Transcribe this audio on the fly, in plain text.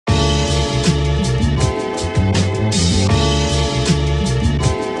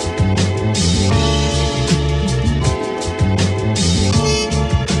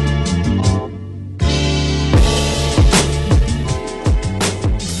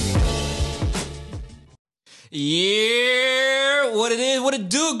Yeah, what it is, what it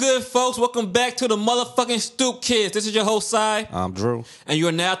do, good folks. Welcome back to the motherfucking Stoop Kids. This is your host, Cy. I'm Drew. And you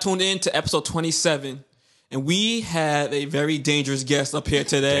are now tuned in to episode 27. And we have a very dangerous guest up here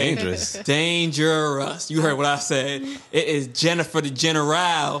today. Dangerous. You heard what I said. It is Jennifer the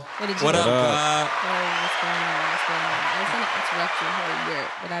General. What up, God? Hey, what's going on? I was going to interrupt your whole yurt,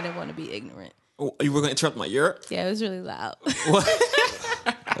 but I didn't want to be ignorant. Oh, you were going to interrupt my yurt? Yeah, it was really loud. What?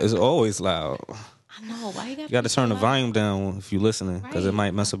 It's always loud. I know. Why You got to turn the volume down if you're listening, because it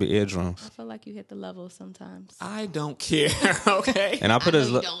might mess up your eardrums. I feel like you hit the level sometimes. I don't care, okay? And I put his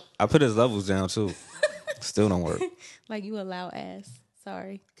you don't. levels down too. Still don't work. Like you a loud ass.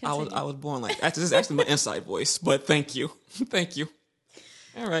 Sorry. I Continue. was born like this is actually my inside voice, but thank you. Thank you.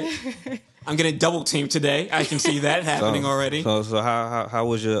 All right. I'm getting double teamed today. I can see that happening already. So how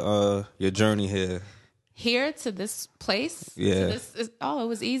was your journey here? Here to this place. Yeah. It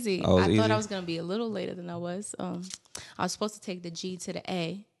was easy. Oh, it was I easy? thought I was going to be a little later than I was. I was supposed to take the G to the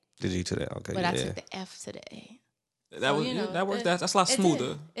A, The G to that, okay. but yeah. I took the F to the A. That was that worked. That's a lot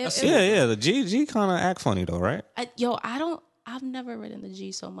smoother. Yeah. The G kind of act funny though, right? I've never ridden the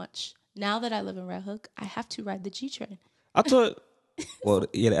G so much. Now that I live in Red Hook, I have to ride the G train. I thought. Well,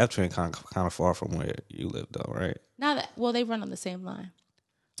 yeah, the F train kind of far from where you live though, right? They run on the same line.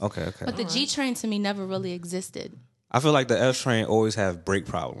 Okay. But the G train to me never really existed. I feel like the F train always have brake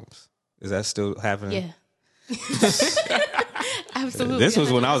problems. Is that still happening? Yeah. Absolutely. This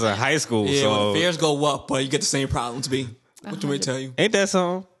was when I was in high school. Yeah, so when the fares go up, but you get the same problems. What do you tell you? ain't that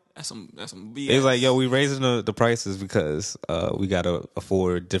something? That's some BS. It's like, yo, we raising the prices because we gotta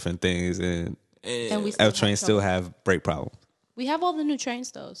afford different things, and And we F trains still have brake problems. We have all the new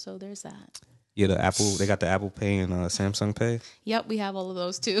trains though, so there's that. Yeah, they got the Apple Pay and Samsung Pay. Yep, we have all of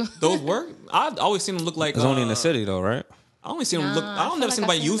those too. Those work. I've always seen them look like. It's only in the city though, right? I only see them look. I don't feel never like see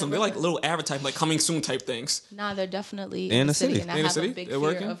anybody I've seen use them. them They're like look- little advertising, like coming soon type things. Nah, they're definitely In the city. and I In the have city? a big They're fear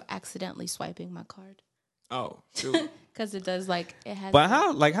working? of accidentally swiping my card Oh, shoot. because it does it has. But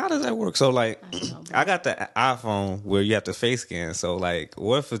how does that work? So like, I don't know, bro. I got the iPhone where you have to face scan. So like,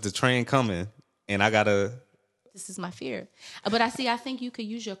 what if it's the train coming and I gotta? This is my fear. But I think you could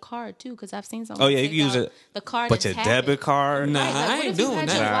use your card too because I've seen someone. Oh, yeah, you take can use out it, the card, But and your tap debit it. card, Nah, Right, like, I what ain't if you doing had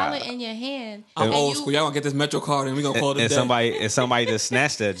that. your wallet in your hand? I'm and old you- school. Y'all gonna get this Metro card and we gonna call it a and day. somebody just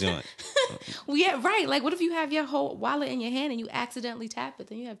snatched that joint. Well, yeah, right. Like, what if you have your whole wallet in your hand and you accidentally tap it?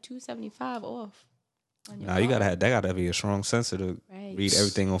 Then you have $275 off. On your Nah, you card. that gotta be a strong sensor to Right. read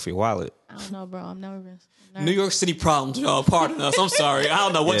everything off your wallet. I don't know, bro. I've never been. New York City problems, y'all. Pardon us. I'm sorry. I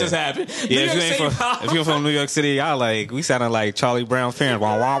don't know what Yeah. just happened. Yeah, New York City if problems. you're from New York City, y'all we sounding like Charlie Brown's parents.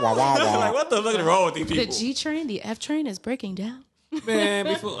 Wah, wah, wah, wah, wah. like, what the fuck is wrong with these The people? G train, the F train is breaking down. Man,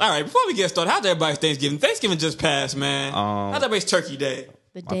 before we get started, how's everybody's Thanksgiving? Thanksgiving just passed, man. How's everybody's Turkey Day?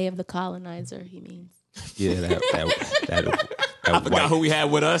 The day of the colonizer, he means. Yeah, that I forgot who we had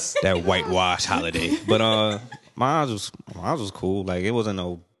with us. that whitewash holiday. But mine was cool. Like it wasn't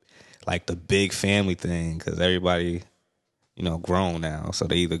no like the big family thing because everybody, grown now. So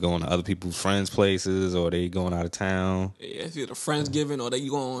they either going to other people's friends' places or they going out of town. Yeah, it's either Friendsgiving or they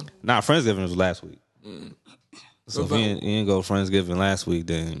going. Nah, Friendsgiving was last week. So if What you about- didn't go Friendsgiving last week,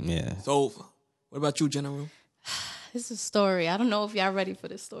 then yeah. It's over. What about you, General? This is a story. I don't know if y'all ready for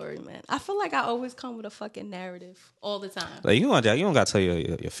this story, man. I feel like I always come with a fucking narrative all the time. Like you don't got to tell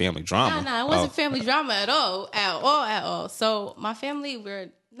your family drama. Nah, it wasn't family drama at all. So my family,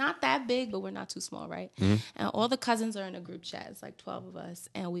 we're not that big, but we're not too small, right? Mm-hmm. And all the cousins are in a group chat. It's like 12 of us.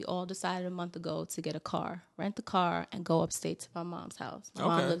 And we all decided a month ago to get a car, rent the car, and go upstate to my mom's house. My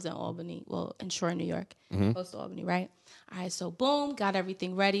mom lives in Albany, in Shore, New York, close to Albany, right? All right, so boom, got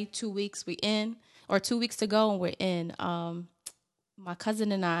everything ready. 2 weeks, 2 weeks to go, and we're in. My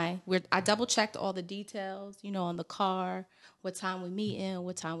cousin and I double checked all the details, on the car, what time we meeting,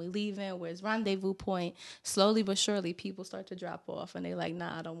 what time we leaving, where's rendezvous point. Slowly but surely, people start to drop off, and they like,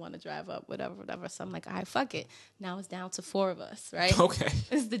 nah, I don't want to drive up, whatever. So I'm like, all right, fuck it. Now it's down to 4 of us, right? Okay.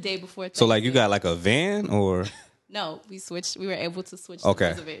 It's the day before. So like you got like a van or No, we switched. We were able to switch okay.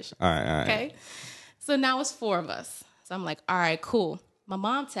 the reservation. All right. Okay. So now it's 4 of us. So I'm like, all right, cool. My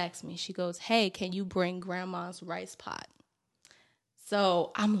mom texts me. She goes, hey, can you bring grandma's rice pot?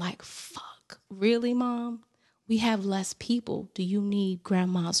 So I'm like, fuck, really, Mom? We have less people. Do you need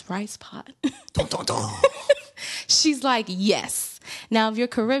grandma's rice pot? Dun, dun, dun. She's like, yes. Now, if you're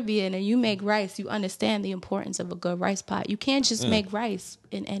Caribbean and you make rice, you understand the importance of a good rice pot. You can't just make rice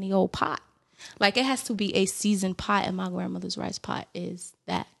in any old pot. Like, it has to be a seasoned pot, and my grandmother's rice pot is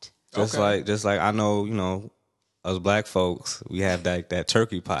that. Just like I know, us black folks, we have that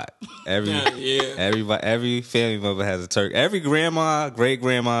turkey pot. Every family member has a turkey. Every grandma, great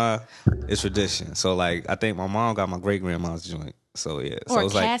grandma, it's tradition. So like, I think my mom got my great grandma's joint. So yeah, or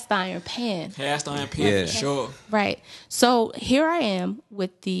so cast iron pan. Cast iron pan, for sure. Right. So here I am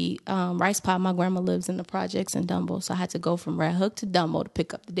with the rice pot. My grandma lives in the projects in Dumbo, so I had to go from Red Hook to Dumbo to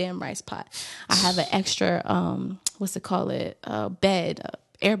pick up the damn rice pot. I have an extra, bed,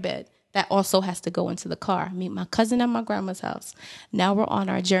 air bed. That also has to go into the car. Meet my cousin at my grandma's house. Now we're on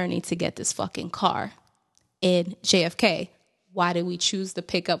our journey to get this fucking car in JFK. Why did we choose the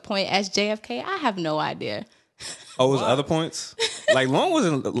pickup point as JFK? I have no idea. Oh, was other points? Like long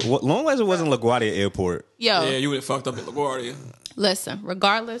as it wasn't LaGuardia Airport. Yeah, you would have fucked up at LaGuardia. Listen,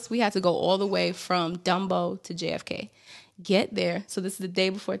 regardless, we had to go all the way from Dumbo to JFK. Get there. So this is the day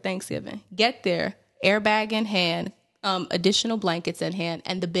before Thanksgiving. Get there, airbag in hand, additional blankets in hand,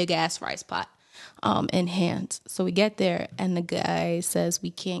 and the big ass rice pot in hand. So we get there, and the guy says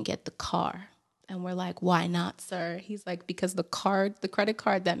we can't get the car, and we're like, "Why not, sir?" He's like, "Because the credit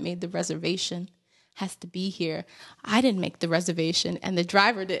card that made the reservation has to be here. I didn't make the reservation, and the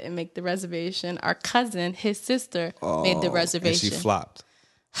driver didn't make the reservation. Our cousin, his sister, made the reservation. And she flopped."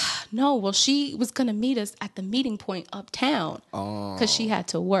 No, well, she was going to meet us at the meeting point uptown because she had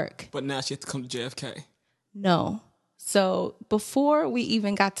to work. But now she has to come to JFK. No. So before we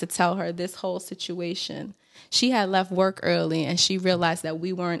even got to tell her this whole situation, she had left work early and she realized that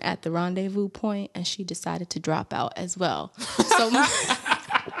we weren't at the rendezvous point and she decided to drop out as well. So my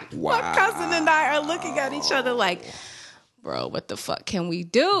cousin and I are looking at each other like, bro, what the fuck can we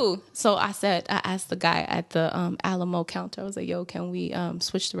do? So I asked the guy at the Alamo counter, I was like, yo, can we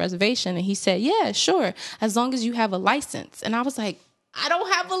switch the reservation? And he said, yeah, sure, as long as you have a license. And I was like, I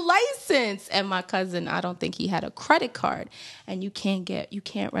don't have a license. And my cousin, I don't think he had a credit card. And you can't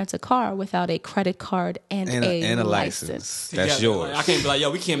rent a car without a credit card and a license. That's Together. yours. Like, I can't be like,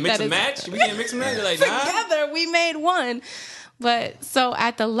 yo, we can't mix and match. We can't mix and match. Like, nah. Together, we made one. But so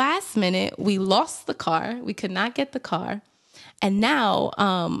at the last minute, we lost the car. We could not get the car. And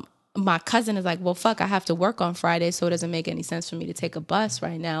now my cousin is like, well, fuck, I have to work on Friday, so it doesn't make any sense for me to take a bus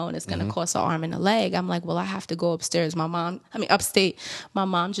right now, and it's going to cost an arm and a leg. I'm like, well, I have to go upstate. My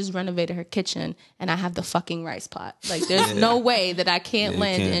mom just renovated her kitchen, and I have the fucking rice pot. Like, there's no way that I can't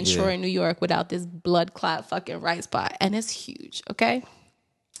land in Troy, New York without this blood clot fucking rice pot. And it's huge, okay?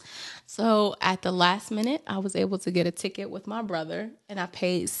 So at the last minute, I was able to get a ticket with my brother, and I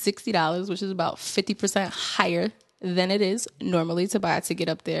paid $60, which is about 50% higher than it is normally to buy a ticket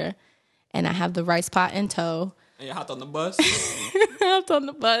up there. And I have the rice pot in tow. And you hopped on the bus? I hopped on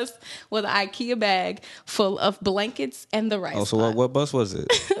the bus with an IKEA bag full of blankets and the rice pot. Oh, so what bus was it?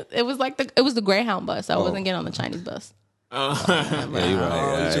 It was the Greyhound bus. I wasn't getting on the Chinese bus. Yeah, you're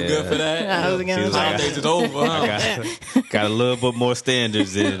right. You good for that? I was getting on the Holidays is over, huh? Got a little bit more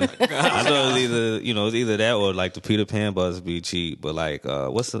standards in. I know it's either that or like the Peter Pan bus be cheap, but like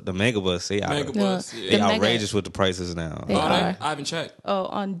what's the Mega Bus? They outrageous with the prices now. They are. I haven't checked.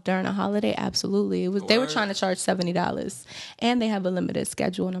 Oh, during a holiday, absolutely. They were trying to charge $70, and they have a limited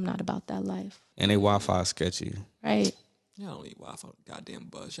schedule, and I'm not about that life. And they Wi-Fi sketchy. Right. Y'all don't need Wi-Fi on the goddamn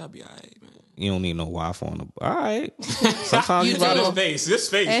bus. Y'all be all right, man. You don't need no Wi-Fi on the bus. All right. Sometimes you This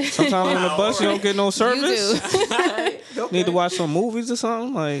face. Sometimes on the bus you don't get no service. You Need to watch some movies or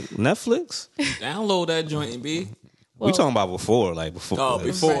something like Netflix. Download that joint, B. We talking about before, like before. Oh,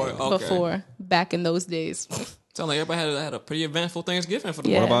 before. Right. Okay. Before, back in those days. Sound like everybody had a pretty eventful Thanksgiving for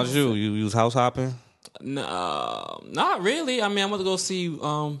the What about you? You was house hopping? No, not really. I mean, I went to go see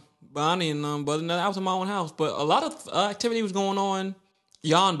Bonnie and but I was in my own house. But a lot of activity was going on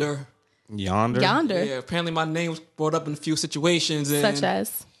yonder. Yonder? Yeah, apparently my name was brought up in a few situations. And Such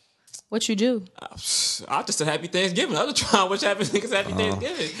as? What you do? I just said Happy Thanksgiving. I was trying to wish Happy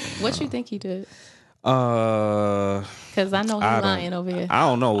Thanksgiving. What you think he did? Because I know he's lying over here. I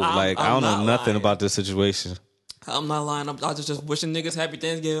don't know. I don't know nothing lying about this situation. I'm not lying. I was just wishing niggas Happy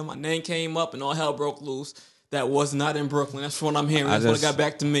Thanksgiving. My name came up and all hell broke loose. That was not in Brooklyn. That's what I'm hearing. That's what got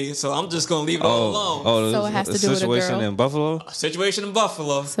back to me. So I'm just going to leave it all alone. So it has to do with a girl? Situation in Buffalo? A situation in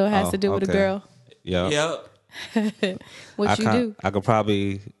Buffalo. So it has to do with a girl? Yeah. Yep. What you do? I could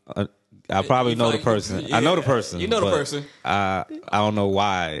probably... I probably know the person. Yeah. I know the person. You know the person. I don't know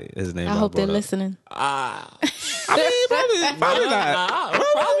why his name. I hope they're listening. I mean, probably not.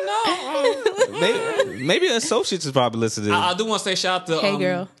 Maybe associates is probably listening. I do want to say shout out to Hey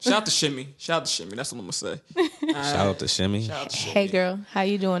girl. Shout out to Shimmy. Shout out to Shimmy. That's what I'm gonna say. Shout out to Shimmy. Hey girl, how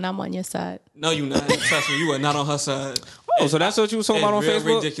you doing? I'm on your side. No, you not. Trust me, you are not on her side. Oh, so that's what you was talking about on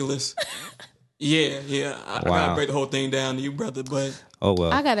Facebook? Ridiculous. Yeah. I gotta break the whole thing down to you, brother. But oh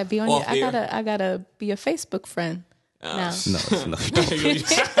well, I gotta be on your. I gotta be a Facebook friend now. No, you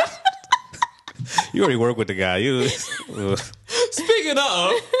don't. You already work with the guy. Speaking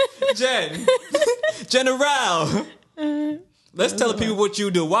of General, let's tell the people what you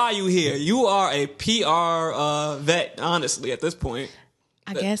do. Why are you here? You are a PR vet. Honestly, at this point.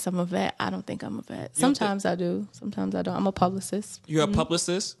 I guess I'm a vet. I don't think I'm a vet. Sometimes I do. Sometimes I don't. I'm a publicist. You're a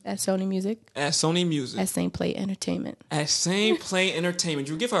publicist? At Sony Music. At Sony Music. At St. Plate Entertainment. At St. Plate Entertainment.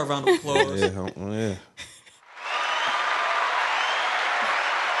 You give her a round of applause. Yeah.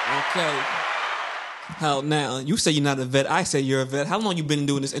 Okay. How now? You say you're not a vet. I say you're a vet. How long you been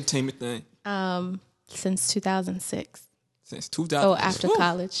doing this entertainment thing? Since 2006. Since 2000. Oh, after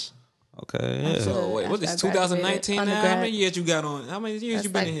college. Okay, yeah. So wait, what is 2019 now? How many years you got on? How many years you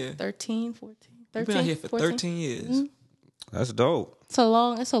been in here? 13, 14. You've been out here for 14. 13 years. Mm-hmm. That's dope. It's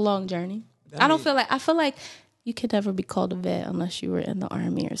a long journey. I feel like you could never be called a vet unless you were in the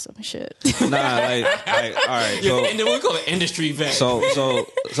army or some shit. Nah, like all right. So we call it industry vet. So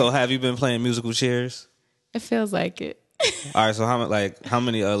have you been playing musical chairs? It feels like it. All right, so how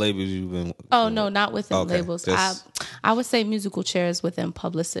many labels you been? Oh no, not within labels. I would say musical chairs within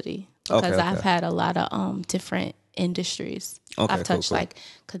publicity because I've had a lot of different industries. I've touched like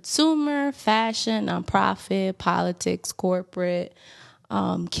consumer, fashion, nonprofit, politics, corporate,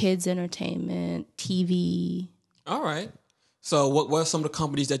 kids entertainment, TV. All right. So what are some of the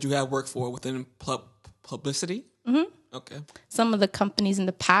companies that you have worked for within publicity? Mm-hmm. Okay. Some of the companies in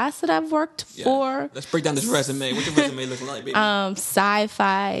the past that I've worked for. Let's break down this resume. What's your resume looking like, baby?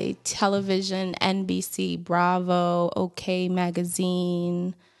 Sci-Fi, television, NBC, Bravo, OK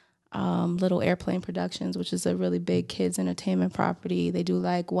Magazine, Little Airplane Productions, which is a really big kids entertainment property. They do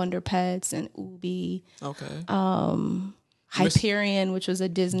like Wonder Pets and Ubi. Okay. Hyperion, which was a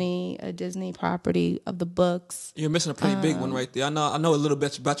Disney property of the books. You're missing a pretty big one right there. I know a little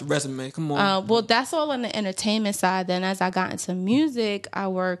bit about your resume. Come on. Well, that's all on the entertainment side. Then as I got into music, I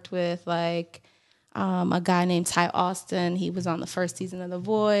worked with like a guy named Ty Austin. He was on the first season of The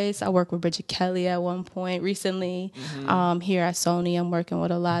Voice. I worked with Bridget Kelly at one point recently. Mm-hmm. Here at Sony, I'm working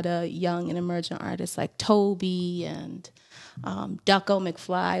with a lot of young and emerging artists like Toby and Ducko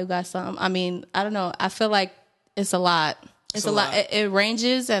McFly, who got some. I mean, I don't know. I feel like it's a lot. It's a lot. It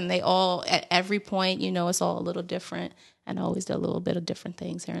ranges, and they all, at every point, it's all a little different, and I always do a little bit of different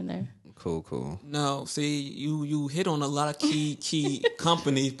things here and there. Cool. No, see, you hit on a lot of key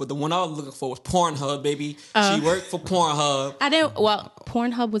companies, but the one I was looking for was Pornhub, baby. She worked for Pornhub.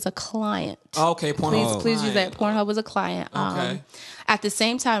 Pornhub was a client. Okay, Pornhub. Please use that. Pornhub was a client. Okay. At the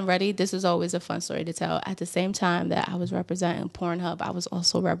same time, this is always a fun story to tell. At the same time that I was representing Pornhub, I was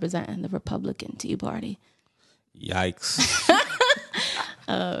also representing the Republican Tea Party. Yikes.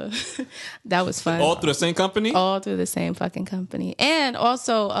 That was fun. All through the same company? All through the same fucking company. And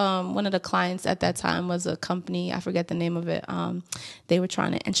also, one of the clients at that time was a company, I forget the name of it. They were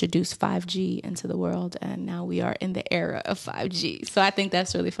trying to introduce 5G into the world, and now we are in the era of 5G. So I think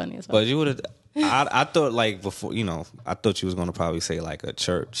that's really funny as well. But you would have... I thought like before, I thought you was going to probably say like a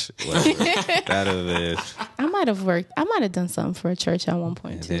church. I might have done something for a church at one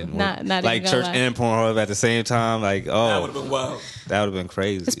point too. Not like church and Pornhub at the same time. Like, that would have been wild. That would have been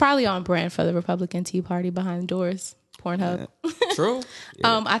crazy. It's probably on brand for the Republican Tea Party behind doors. Pornhub. Yeah. True.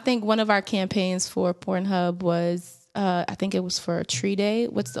 Yeah. I think one of our campaigns for Pornhub was I think it was for a tree day,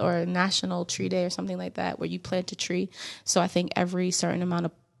 or National Tree Day or something like that, where you plant a tree. So I think every certain amount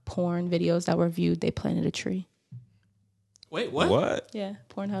of porn videos that were viewed, they planted a tree. Wait, what? What? Yeah,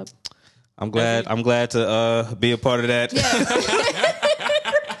 Pornhub. I'm glad to be a part of that. Yeah.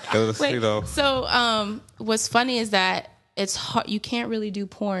 So what's funny is that it's hard. You can't really do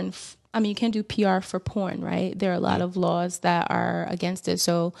porn. You can't do PR for porn, right? There are a lot of laws that are against it.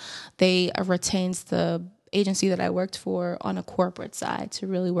 So they retains the agency that I worked for on a corporate side to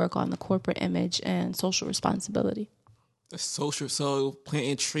really work on the corporate image and social responsibility. So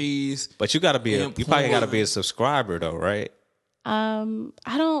planting trees. But you probably gotta be a subscriber though, right?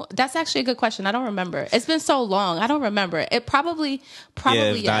 That's actually a good question. I don't remember. It's been so long. I don't remember. It probably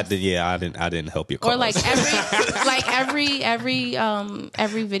yes. I didn't help your cause. Or like every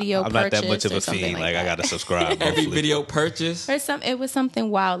video I'm purchase. not that much of a fiend. Like I gotta subscribe. Every video purchase. It was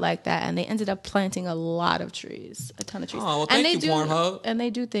something wild like that, and they ended up planting a lot of trees, a ton of trees. Oh, well, thank you, Pornhub. And they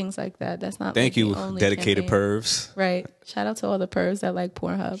do things like that. That's not. Thank you, dedicated pervs. Right. Shout out to all the pervs that like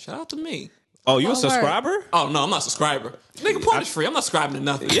Pornhub. Shout out to me. Oh, you a subscriber? Oh, no, I'm not a subscriber. Nigga, porn is free. I'm not subscribing to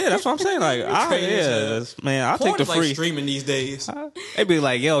nothing. Yeah, that's what I'm saying. Like, I'll take the free. Like streaming these days. They'd be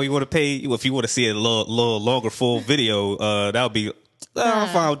like, yo, you want to pay, if you want to see a little longer full video, that would be I'm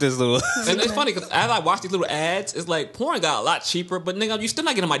fine with this little. And it's funny because as I watch these little ads, it's like porn got a lot cheaper, but nigga, you still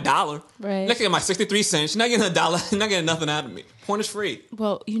not getting my $1. Right. You're not getting my 63 cents. You're not getting $1. You're not getting nothing out of me. Porn is free.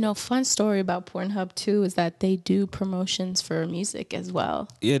 Well, fun story about Pornhub too is that they do promotions for music as well.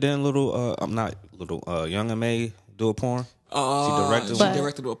 Yeah, then Young M.A. do a porn. She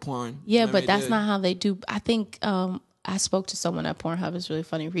directed a porn. Yeah, but that's not how they do. I think I spoke to someone at Pornhub. It's really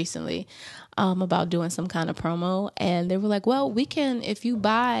funny recently about doing some kind of promo, and they were like, "Well, we can if you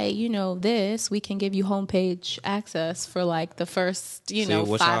buy, this, we can give you homepage access for like the first, 5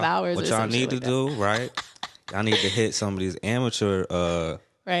 hours." What y'all need to do, right? Y'all need to hit some of these amateur,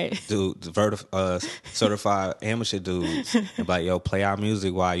 right? Certified amateur dudes, and like, yo, play our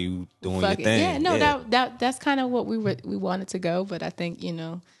music while you doing your thing. Yeah, no, that's kind of what we wanted to go, but I think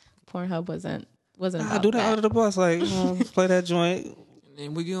Pornhub wasn't about I do that that. under the bus, like play that joint.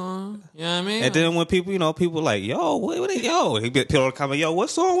 And we go on, you know what I mean? And then when people like, yo, people comment, yo, what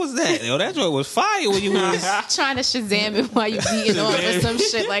song was that? Yo, that joint was fire when you was trying to Shazam it while you beating on or some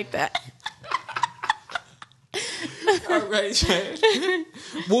shit like that. All right,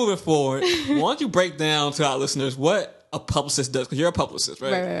 moving forward, why don't you break down to our listeners what a publicist does? Because you're a publicist,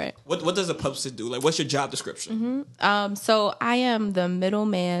 right? Right. What does a publicist do? Like, what's your job description? Mm-hmm. So I am the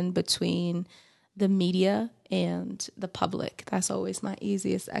middleman between the media and the public. That's always my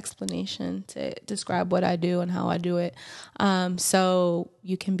easiest explanation to describe what I do and how I do it. So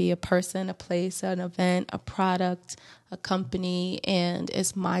you can be a person, a place, an event, a product, a company, and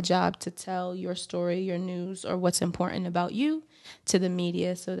it's my job to tell your story, your news, or what's important about you to the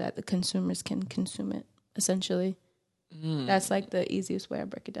media so that the consumers can consume it, essentially. That's like the easiest way I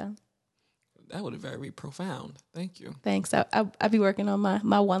break it down. That was very profound. Thank you. Thanks. I'll be working on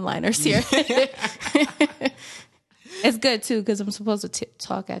my one-liners here. It's good, too, because I'm supposed to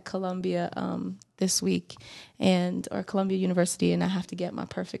talk at Columbia this week or Columbia University, and I have to get my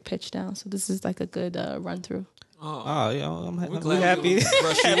perfect pitch down. So this is like a good run-through. Oh, yeah, I'm happy.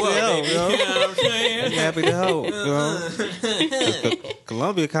 Brush you up, you know what I'm saying? I'm happy to help.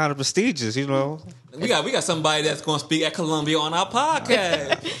 Columbia kind of prestigious, We got somebody that's going to speak at Columbia on our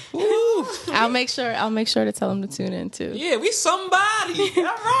podcast. I'll make sure to tell them to tune in too. Yeah, we somebody. All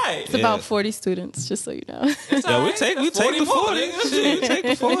right. It's about 40 students, just so you know. We take the 40. We take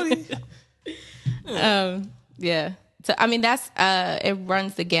the 40. Yeah. So I mean, that's it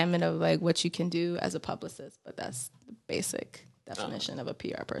runs the gamut of like what you can do as a publicist, but that's the basic definition of a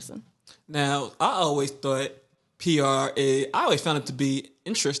PR person. Now, I always thought I always found it to be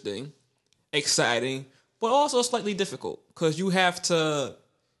interesting, exciting, but also slightly difficult because you have to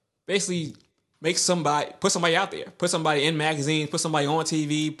basically put somebody out there, put somebody in magazines, put somebody on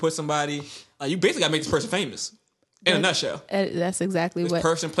TV, you basically got to make this person famous. In a nutshell. That's exactly this what...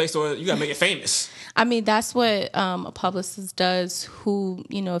 person, place, or you got to make it famous. I mean, that's what a publicist does who,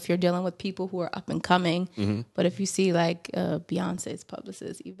 if you're dealing with people who are up and coming. Mm-hmm. But if you see like Beyonce's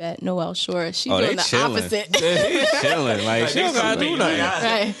publicist, Yvette Noel Shore, she's doing the opposite. She's chilling. Like, she don't got to do nothing.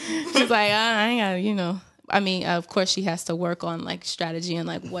 Right. She's like, I ain't got to, I mean, of course, she has to work on like strategy and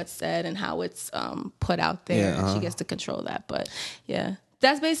like what's said and how it's put out there. Yeah, She gets to control that. But yeah.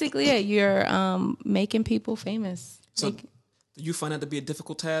 That's basically it. You're making people famous. So, do you find that to be a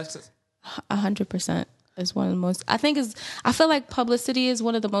difficult task? 100% is one of the most. I feel like publicity is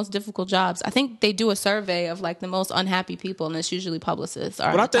one of the most difficult jobs. I think they do a survey of like the most unhappy people, and it's usually publicists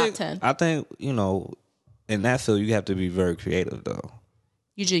are in the top 10. I think in that field you have to be very creative though.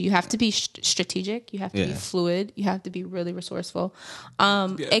 You have to be strategic. You have to be fluid. You have to be really resourceful. Be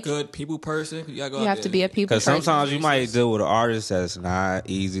a good people person. You have to be a people person. Because sometimes you might deal with an artist that's not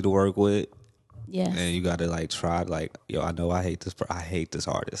easy to work with. Yeah. And you got to like try like, yo, I know I hate this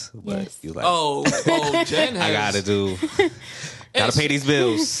artist. But you like, Jen has... I got to pay these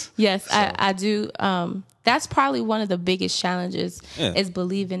bills. Yes, so. I do. That's probably one of the biggest challenges is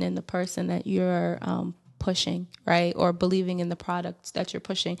believing in the person that you're pushing, right? Or believing in the products that you're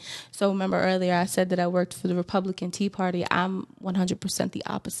pushing. So remember earlier I said that I worked for the Republican Tea Party. I'm 100% the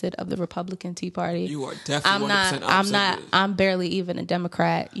opposite of the Republican Tea Party. You are definitely 100% opposite. I'm barely even a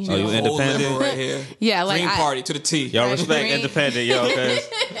Democrat. You you independent? Right here. Yeah, like Green Party to the T. Y'all respect independent, yo, cause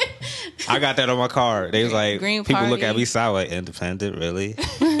I got that on my card. They was like, Green people Party. look at me sour, like, independent, really?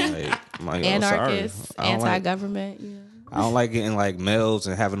 Like, anarchist, anti-government, I don't like getting like mails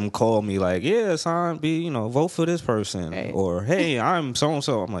and having them call me like, yeah, son, vote for this person. Right. Or, hey, I'm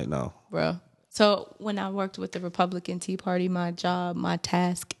so-and-so. I'm like, no. Bro. So when I worked with the Republican Tea Party, my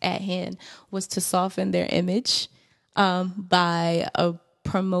task at hand was to soften their image by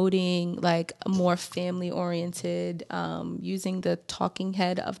promoting like a more family oriented, using the talking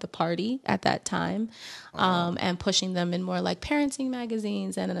head of the party at that time, and pushing them in more like parenting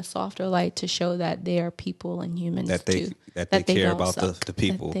magazines and in a softer light to show that they are people and humans that they too, they care about the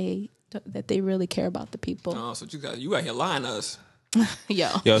people, that they really care about the people. Oh, so you out here lying to us.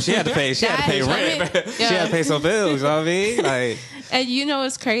 Yo, she had to pay rent. She had to pay some bills. You know what I mean? Like, and you know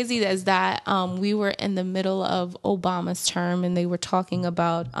what's crazy is that we were in the middle of Obama's term, and they were talking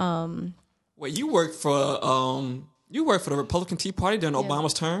about. Wait, you worked for the Republican Tea Party during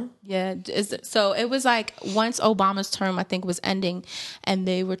Obama's term? Yeah. So it was like once Obama's term, I think, was ending, and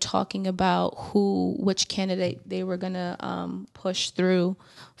they were talking about which candidate they were gonna push through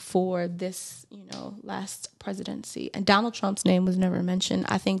for this, last presidency. And Donald Trump's name was never mentioned.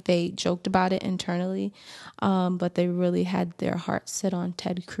 I think they joked about it internally, but they really had their heart set on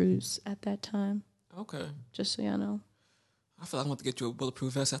Ted Cruz at that time. Okay. Just so y'all know. I feel like I want to get you a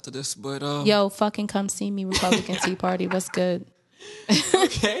bulletproof vest after this, but yo, fucking come see me, Republican Tea Party. What's good?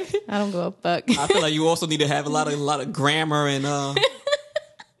 Okay. I don't go a fuck. I feel like you also need to have a lot of grammar and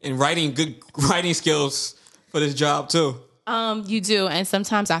good writing skills for this job too. You do, and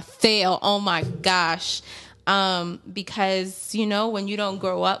sometimes I fail. Oh my gosh. Because when you don't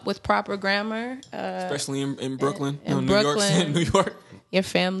grow up with proper grammar, especially in Brooklyn, in New York. Your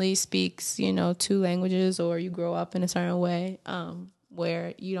family speaks, 2 languages, or you grow up in a certain way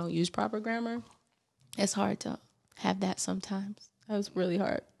where you don't use proper grammar. It's hard to have that sometimes. That was really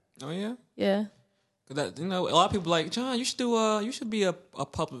hard. Oh yeah, yeah. That a lot of people like, John, you should be a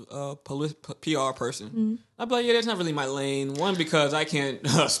public PR person. Mm-hmm. I'd be like, yeah, that's not really my lane. One, because I can't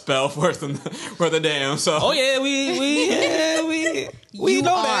spell worth the damn. So we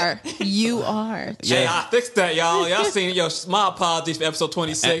know that. You are. Yeah, I fixed that, y'all. Y'all seen my apologies for episode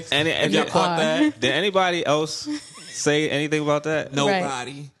 26. And y'all caught that. Did anybody else say anything about that?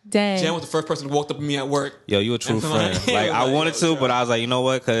 Nobody. Right. Dang. Jen was the first person who walked up to me at work. Yo, you a true friend. Like I wanted to, but I was like, you know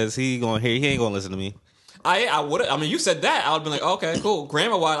what? Because he ain't gonna listen to me. I would. I mean, you said that. I would have been like, okay, cool.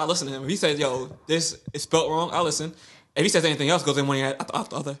 Grammar wise, I listen to him. If he says, yo, this is spelled wrong, I'll listen. If he says anything else, goes in one ear after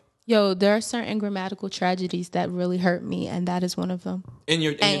the other. Yo, there are certain grammatical tragedies that really hurt me, and that is one of them. In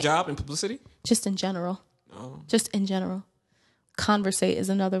your job, in publicity? Just in general. Oh. Just in general. Conversate is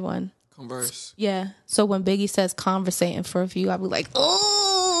another one. Converse. Yeah. So when Biggie says conversating for a few, I'll be like,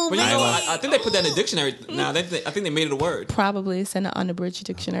 oh. But I think they put that in the dictionary now. I think they made it a word. Probably. It's in the unabridged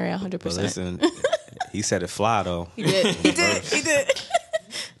dictionary, 100%. But listen, he said it fly, though. He did. He did.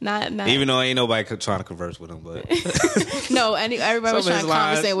 Not. Even though ain't nobody trying to converse with him, but no, everybody was trying to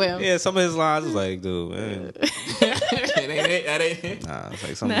conversate with him. Yeah, some of his lines was like, dude, man. That ain't it. Nah, it's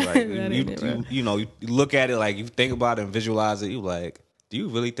like something like you look at it, like you think about it and visualize it. You like, do you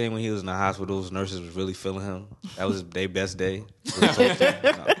really think when he was in the hospital, those nurses was really feeling him? That was their best day.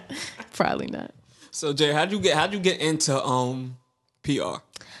 No. Probably not. So Jay, how'd you get into PR?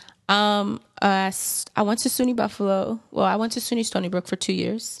 I went to SUNY Buffalo. Well, I went to SUNY Stony Brook for 2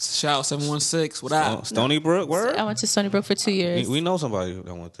 years. Shout out 716. What up? Stony Brook, word? I went to Stony Brook for 2 years. We know somebody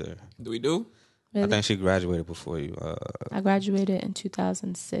that went there. Do we do? Really? I think she graduated before you. I graduated in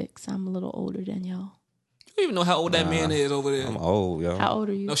 2006. I'm a little older than y'all. You don't even know how old that man is over there. I'm old, yo. How old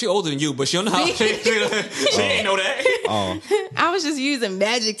are you? No, she older than you, but she don't know how she ain't know that. I was just using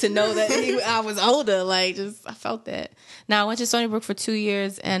magic to know that I was older. Like, I felt that. Now, I went to Stony Brook for 2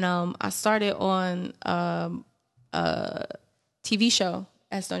 years, and I started on a TV show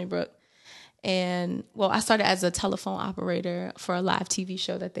at Stony Brook. And, I started as a telephone operator for a live TV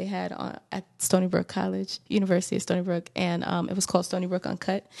show that they had at Stony Brook College, University of Stony Brook. And it was called Stony Brook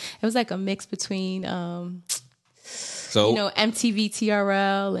Uncut. It was like a mix between, MTV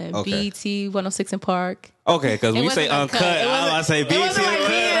TRL and BET 106 and Park. Okay, because when you say Uncut, I was say BET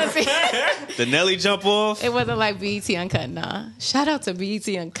Uncut. The Nelly jump off. It wasn't like BET Uncut, nah. Shout out to BET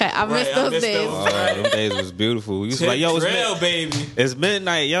Uncut. I missed those days. Those days was beautiful. We used to like, yo, it's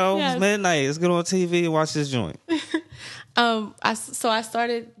midnight, yo. Yes. It's midnight. Let's get on TV and watch this joint. I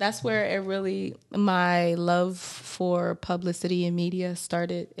started, that's where it really, my love for publicity and media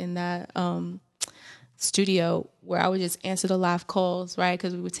started in that studio where I would just answer the live calls, right?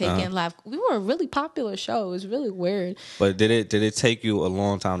 Because we would take in live. We were a really popular show. It was really weird. But did it take you a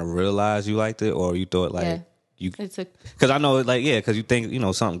long time to realize you liked it, or you thought like you? Because I know, like, because you think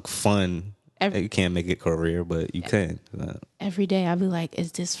something fun. You can't make it career, but you can. Every day I'd be like,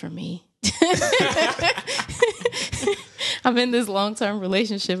 "Is this for me?" I'm in this long-term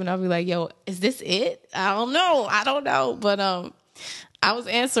relationship, and I'll be like, "Yo, is this it? I don't know." But I was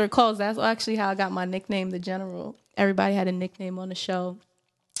answering calls. That's actually how I got my nickname, The General. Everybody had a nickname on the show.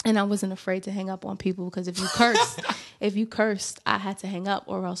 And I wasn't afraid to hang up on people because if you cursed, I had to hang up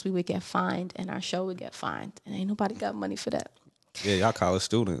or else we would get fined and our show would get fined. And ain't nobody got money for that. Yeah, y'all college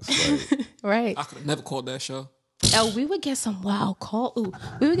students. Like. Right. I could have never called that show. Oh, we would get some wild calls.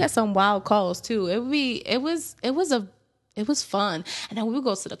 We would get some wild calls too. It was fun. And then we would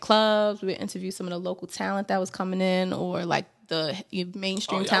go to the clubs. We would interview some of the local talent that was coming in, or like the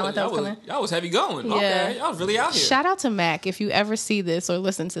mainstream talent that was coming in. Y'all was heavy going. Yeah. Okay, y'all was really out here. Shout out to Mac. If you ever see this or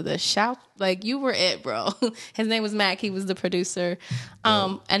listen to this, you were it, bro. His name was Mac. He was the producer.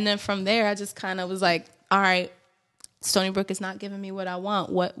 And then from there, I just kind of was like, all right, Stony Brook is not giving me what I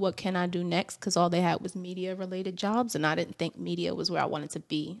want. What can I do next? Because all they had was media-related jobs, and I didn't think media was where I wanted to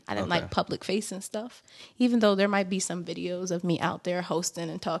be. I didn't like public-facing stuff, even though there might be some videos of me out there hosting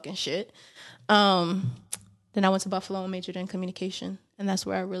and talking shit. Then I went to Buffalo and majored in communication, and that's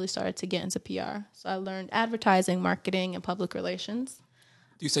where I really started to get into PR. So I learned advertising, marketing, and public relations.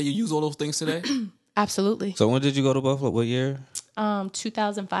 Do you say you use all those things today? Absolutely. So when did you go to Buffalo? What year?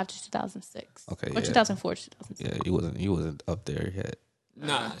 2005 to 2006. Okay, or 2004 to 2006. Yeah, you wasn't up there yet.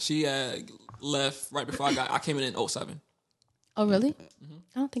 Nah, she left right before I came in 07. Oh, really? Mm-hmm.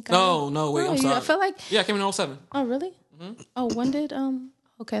 I don't think. No, wait. I'm sorry. I feel like. Yeah, I came in 07. Oh, really? Mm-hmm. Oh, when did?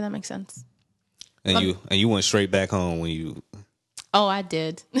 Okay, that makes sense. And you went straight back home when you. Oh, I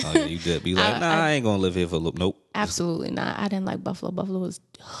did. Oh, yeah, you did. Be like, I ain't gonna live here for a little. Nope. Absolutely not. I didn't like Buffalo. Buffalo was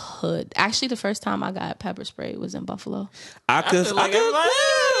hood. Actually, the first time I got pepper spray was in Buffalo. We got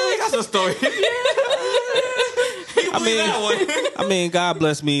some story. I mean, God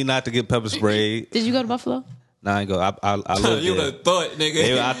bless me not to get pepper sprayed. Did you go to Buffalo? Nah, I ain't go. I lived You would have thought,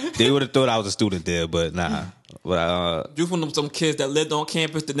 nigga. They would have thought I was a student there, but nah. But you from some kids that lived on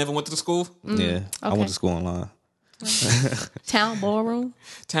campus that never went to the school? Yeah, okay. I went to school online. Town Ballroom.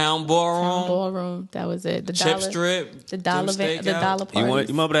 That was it. The Chip Strip. The dollar party. You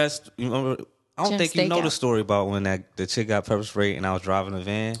remember that? I don't think you know the story about when the chick got pepper sprayed and I was driving the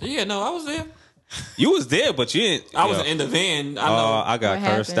van. Yeah, no, I was there. You was there, but you didn't. I wasn't in the van. I know. I got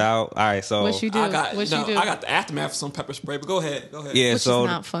cursed out. All right, so what you do? I got the aftermath of some pepper spray. But go ahead. Yeah, which so is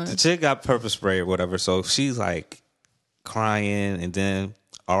not fun. The chick got pepper spray or whatever. So she's like crying, and then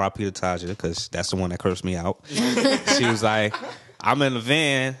R.I.P. to Taja, because that's the one that cursed me out. She was like, I'm in the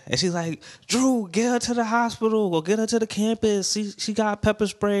van, and she's like, Drew, get her to the hospital or get her to the campus. She got pepper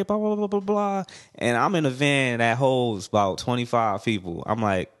spray, blah, blah, blah, blah, blah. And I'm in a van that holds about 25 people. I'm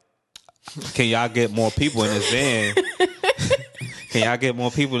like, can y'all get more people in this van? Can y'all get more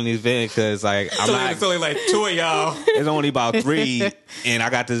people in this van? Because it's only like 2 of y'all. It's only about 3, and I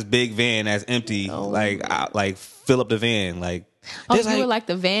got this big van that's empty. I fill up the van. You were like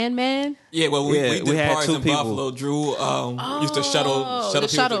the van man? Yeah, well, we did parties in people. Buffalo. Drew used to shuttle people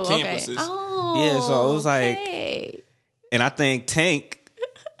to campuses. Oh, yeah, so it was like, and I think Tank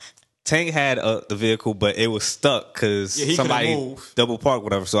had the vehicle, but it was stuck because somebody double parked,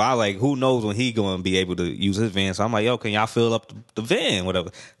 whatever. So I like, who knows when he going to be able to use his van? So I'm like, yo, can y'all fill up the van, whatever?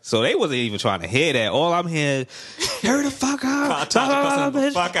 So they wasn't even trying to hear that. All I'm hearing, hurry the fuck up.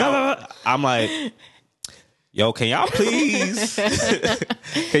 I'm like, yo, can y'all please?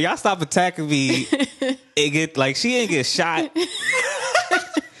 Can y'all stop attacking me? She ain't get shot.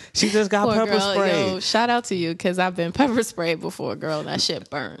 She just got pepper sprayed. Yo, shout out to you because I've been pepper sprayed before, girl. That shit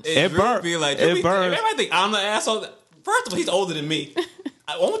burns. It burns. It burns. Everybody think I'm the asshole. First of all, he's older than me.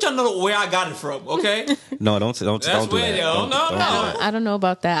 I want y'all to know where I got it from, okay? No, don't do that. I don't know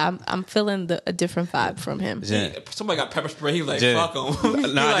about that. I'm feeling a different vibe from him. Somebody got pepper spray. He was like, fuck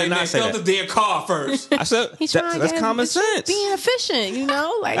him. No, I did not say that. Fill the damn car first. I said, that's common sense. Being efficient,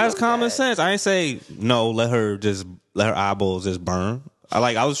 that's common sense. I ain't say, no, let her eyeballs just burn.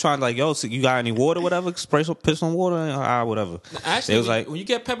 I was trying to yo, so you got any water, whatever? Spray piss some water in her eye, whatever. Actually, it was when you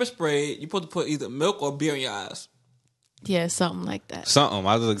get pepper spray, you're supposed to put either milk or beer in your eyes. Yeah, something like that. Something.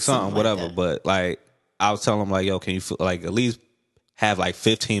 I was like, something whatever. But I was telling them yo, can you at least have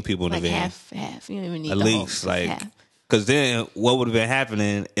 15 people in the van? Half. You don't even need at the least whole, because then what would have been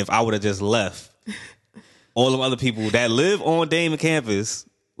happening if I would have just left? All them other people that live on Damon campus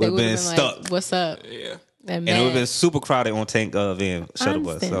would have been stuck. What's up? Yeah. And it would have been super crowded on Tank van shuttle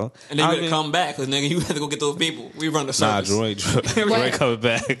bus. So. And then you would have come back because nigga, you had to go get those people. We run the service. Drew ain't coming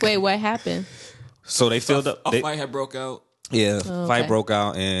back. Wait, what happened? So they filled up. A fight had broke out. Yeah, fight broke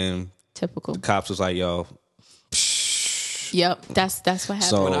out, and typical. The cops was like, "Yo." Yep, that's what happened.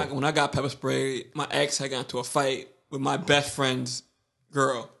 So when I got pepper sprayed, my ex had got into a fight with my best friend's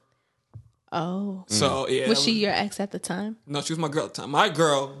girl. Oh. So yeah. Was she your ex at the time? No, she was my girl at the time. My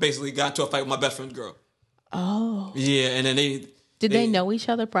girl basically got into a fight with my best friend's girl. Oh. Yeah, and then Did they know each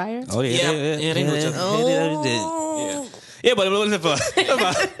other prior? Oh yeah. Yeah, they knew each other. Oh. Yeah. Yeah, but it wasn't about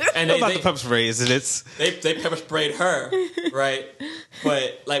the pepper sprays, and they pepper sprayed her, right?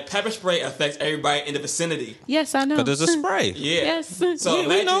 But like pepper spray affects everybody in the vicinity. Yes, I know. But there's a spray. Yeah. Yes. So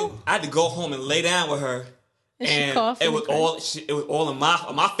imagine I had to go home and lay down with her, and it was all in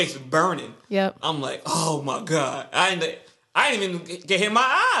my face was burning. Yep. I'm like, oh my god, I didn't even get hit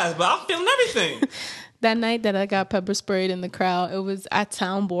my eyes, but I'm feeling everything. That night that I got pepper sprayed in the crowd, it was at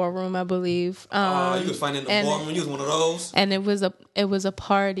Town Ballroom, I believe. You was finding the ballroom. You was one of those. And it was a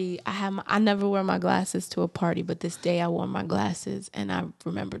party. I never wear my glasses to a party, but this day I wore my glasses, and I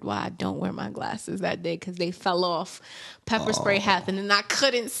remembered why I don't wear my glasses that day because they fell off. Pepper spray happened, and I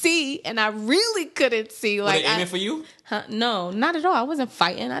couldn't see, and I really couldn't see. Were they aiming for you? No, not at all. I wasn't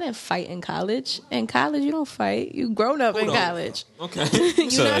fighting. I didn't fight in college. In college, you don't fight. You grown up in college. Okay. You're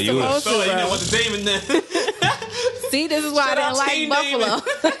so not supposed to. You know what the demon then. See, this is why I didn't like Buffalo.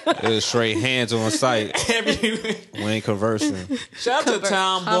 It was straight hands on sight. We ain't conversing. Shout out to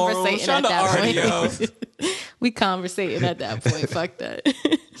Town Ballroom. Shout out to RDO. We conversating at that point. Fuck that.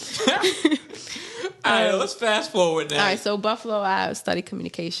 All right, let's fast forward now. All right, so Buffalo, I studied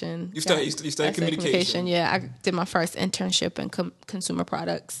communication. You studied communication? Yeah, I did my first internship in consumer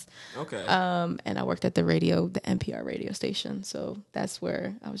products. Okay. And I worked at the NPR radio station. So that's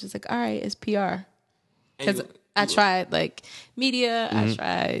where I was just like, all right, it's PR. Because I tried like media, I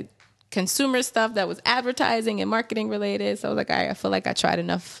tried consumer stuff that was advertising and marketing related. So I was like, all right, I feel like I tried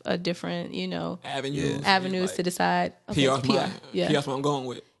enough different, avenues to decide. Okay, PR. Yeah. PR's what I'm going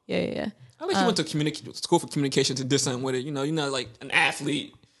with. Yeah. At least you went to school for communications and did something with it. You're not like an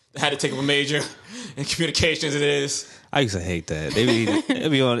athlete that had to take up a major in communications. It is. I used to hate that. They be they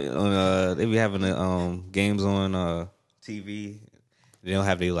be having the games on TV. They don't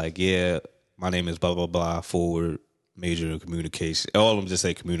have my name is blah blah blah forward major in communication. All of them just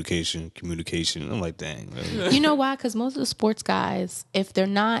say communication. I'm like, dang. Really? You know why? Because most of the sports guys, if they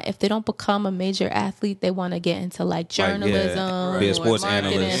don't become a major athlete, they want to get into like journalism, be a sports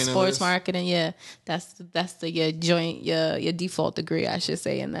analyst, sports marketing. Yeah, that's your default degree, I should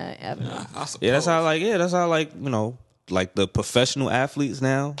say, in that avenue. That's how like the professional athletes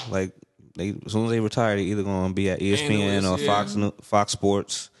now, like as soon as they retire, they either going to be at ESPN or Fox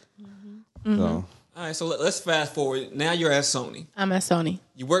Sports. Mm-hmm. So. All right, so let's fast forward. Now you're at Sony. I'm at Sony.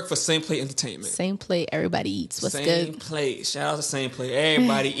 You work for Same Plate Entertainment. Same Plate, everybody eats. What's good? Same Plate. Shout out to Same Plate.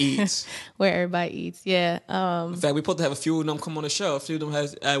 Everybody eats. Where everybody eats, yeah. In fact, we're supposed to have a few of them come on the show. A few of them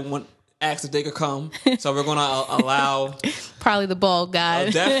has asked if they could come. So we're going to allow... Probably the bald guy.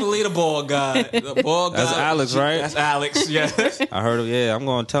 Definitely the bald guy. The bald guy. That's Alex, right? That's Alex, yes. I heard him, I'm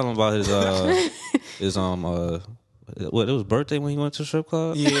going to tell him about his what, it was birthday when he went to the strip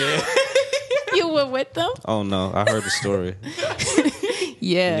club? Yeah. You were with them? Oh no, I heard the story.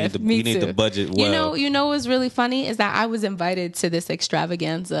 Yeah, you need the budget well. You know what's really funny is that I was invited to this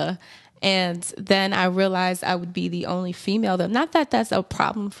extravaganza, and then I realized I would be the only female there. Not that that's a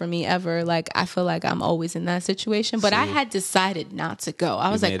problem for me ever. Like I feel like I'm always in that situation, but I had decided not to go. I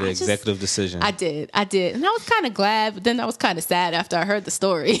was like, made an executive decision. I did, and I was kind of glad, but then I was kind of sad after I heard the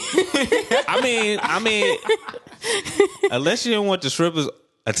story. I mean, unless you don't want the strippers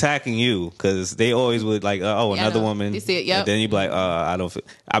attacking you, because they always would like, another woman. You see it, yep. And then you'd be like, I don't.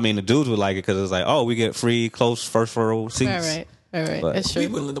 The dudes would like it because it's like, we get free close first row seats. All right. That's true. We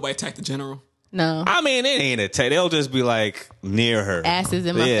wouldn't let nobody attack the general. No. It ain't attack. They'll just be like near her. Asses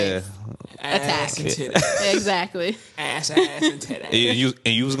in my face. Ass and titties. Exactly. Ass and titties.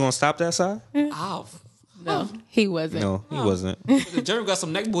 And you was gonna stop that side? Oh. No, he wasn't. No, he wasn't. The general got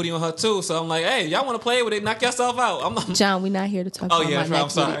some neck booty on her too, so I'm like, hey, y'all want to play with it? Knock yourself out. John, we're not here to talk about my neck I'm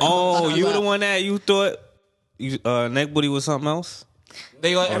sorry. booty. You were the one that you thought neck booty was something else?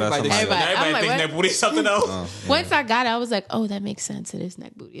 Everybody thinks neck booty is something else. Once I got it, I was like, oh, that makes sense. It is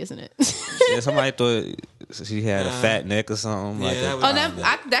neck booty, isn't it? Yeah, somebody thought she had a fat neck or something.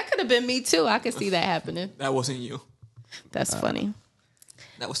 That could have been me too. I could see that happening. That wasn't you. That's funny.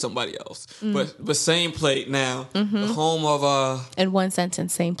 That was somebody else. But Same Plate now, the home of... In one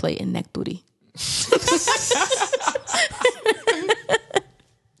sentence, Same Plate and neck booty.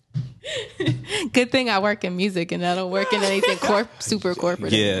 Good thing I work in music and I don't work in anything super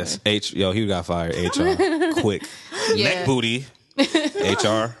corporate. Yes. He got fired. HR. Quick. Yeah. Neck booty.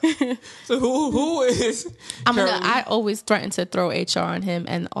 HR. So who is... I always threaten to throw HR on him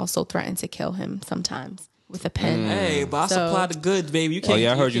and also threaten to kill him sometimes. With a pen. Hey, but I supply the goods, baby. You can't.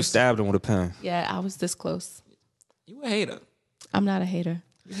 I heard you stabbed him with a pen. Yeah, I was this close. You a hater. I'm not a hater.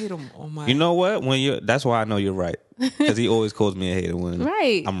 You hate him on my... You know what? That's why I know you're right. Because he always calls me a hater when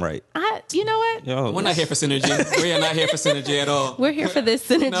I'm right. You know what? We're not here for synergy. We are not here for synergy at all. We're here for this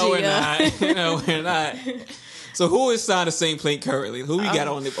synergy. No, we're not. No, we're not. So who is signed to St. Plain currently? Who you got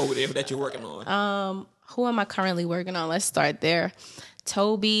on over there that you're working on? Who am I currently working on? Let's start there.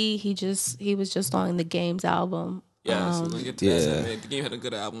 Toby, he was just on the Games album. Yeah, so get to that. Man. The Game had a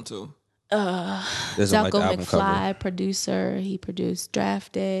good album too. Zelko McFly, producer. He produced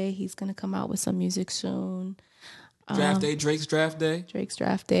Draft Day. He's gonna come out with some music soon. Draft Day, Drake's Draft Day.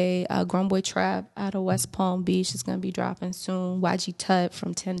 Grumboy Trap out of West Palm Beach is gonna be dropping soon. YG Tut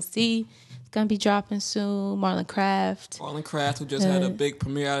from Tennessee is gonna be dropping soon. Marlon Craft, who just had a big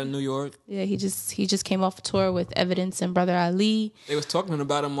premiere out in New York. Yeah, he just came off a tour with Evidence and Brother Ali. They was talking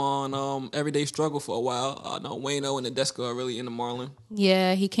about him on Everyday Struggle for a while. No, Wayno and Nadeska are really into Marlon.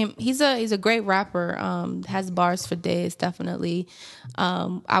 Yeah, he came. He's a great rapper. Has bars for days. Definitely.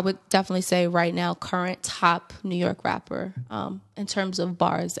 I would definitely say right now, current top New York rapper in terms of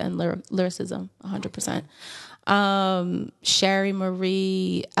bars and lyricism, 100%. Sherry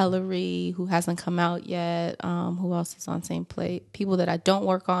Marie Ellery, who hasn't come out yet. Who else is on Same Plate? People that I don't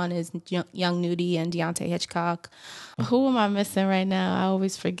work on is Young Nudie and Deontay Hitchcock. Who am I missing right now? I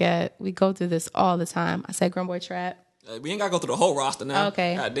always forget. We go through this all the time. I said Grumboy Trap. We ain't gotta go through the whole roster now.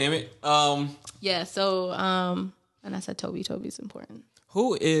 Okay. God damn it. Yeah. So and I said Toby. Toby's important.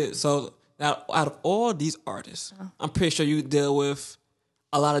 Who is so now out of all these artists? I'm pretty sure you deal with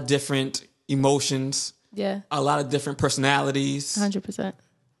a lot of different emotions. Yeah. A lot of different personalities. 100%.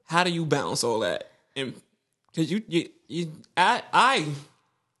 How do you balance all that? And because I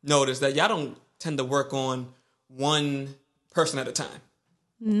noticed that y'all don't tend to work on one person at a time.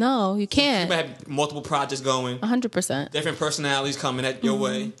 No, you can't. You might have multiple projects going. 100%. Different personalities coming at your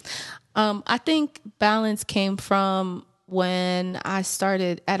way. I think balance came from when I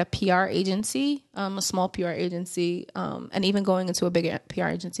started at a PR agency, a small PR agency, and even going into a bigger PR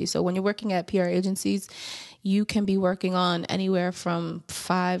agency. So when you're working at PR agencies, you can be working on anywhere from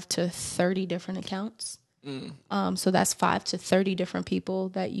 5 to 30 different accounts. So that's 5 to 30 different people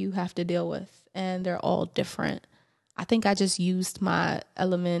that you have to deal with, and they're all different. I think I just used my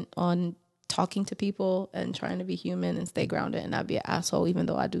element on talking to people and trying to be human and stay grounded and not be an asshole, even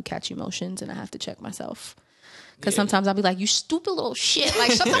though I do catch emotions and I have to check myself. Because sometimes I'll be like, you stupid little shit.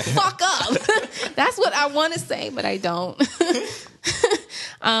 Like, shut the fuck up. That's what I want to say, but I don't.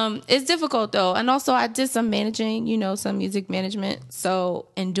 It's difficult, though. And also, I did some managing, some music management. So,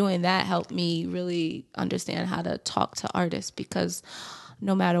 in doing that helped me really understand how to talk to artists, because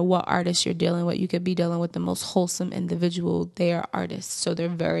no matter what artist you're dealing with, you could be dealing with the most wholesome individual. They are artists, so they're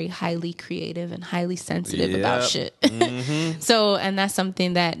very highly creative and highly sensitive about shit. So, and that's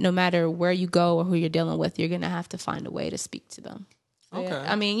something that no matter where you go or who you're dealing with, you're going to have to find a way to speak to them. Okay. Yeah.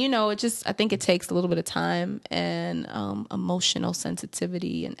 I mean, I think it takes a little bit of time and emotional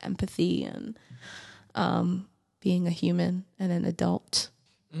sensitivity and empathy and being a human and an adult.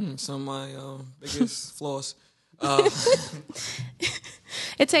 Some of my biggest flaws.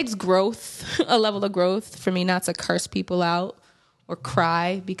 It takes growth, a level of growth for me not to curse people out or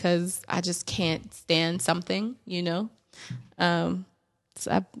cry because I just can't stand something, So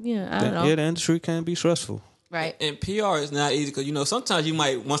I don't know. Yeah, the industry can be stressful. Right. And PR is not easy because, sometimes you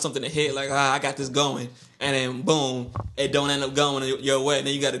might want something to hit, like, I got this going. And then, boom, it don't end up going your way. And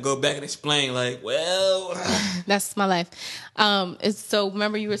then you got to go back and explain, like, well. That's my life. So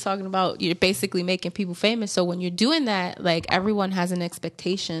remember you were talking about you're basically making people famous. So when you're doing that, like, everyone has an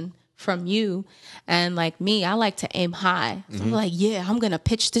expectation from you. And like me, I like to aim high. So I'm like, yeah, I'm going to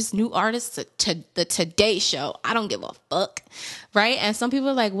pitch this new artist to the Today Show. I don't give a fuck. Right. And some people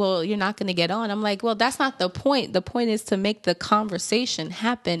are like, well, you're not going to get on. I'm like, well, that's not the point. The point is to make the conversation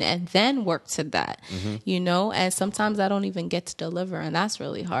happen and then work to that, and sometimes I don't even get to deliver. And that's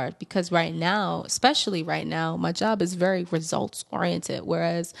really hard because right now, especially right now, my job is very results oriented.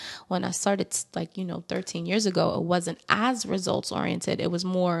 Whereas when I started 13 years ago, it wasn't as results oriented. It was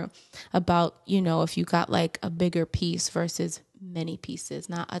more about, if you got like a bigger piece versus many pieces,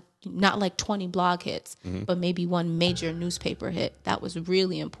 not like 20 blog hits, but maybe one major newspaper hit. That was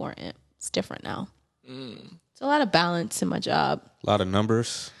really important. It's different now. It's a lot of balance in my job. A lot of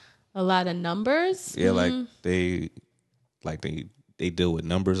numbers. Yeah, like they deal with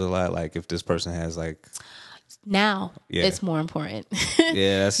numbers a lot. Like if this person has like. Now it's more important.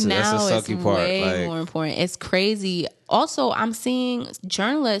 Yeah, that's a sucky part. Way more important. It's crazy. Also, I'm seeing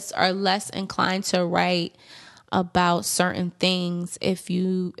journalists are less inclined to write about certain things if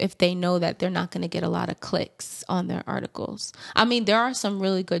they know that they're not going to get a lot of clicks on their articles. I mean, there are some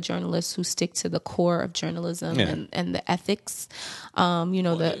really good journalists who stick to the core of journalism and the ethics,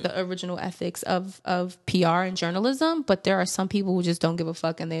 the original ethics of PR and journalism. But there are some people who just don't give a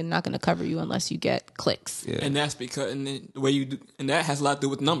fuck, and they're not going to cover you unless you get clicks. Yeah. And that's because the way you do, and that has a lot to do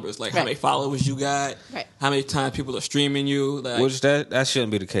with numbers, like how many followers you got, how many times people are streaming you. Like, which that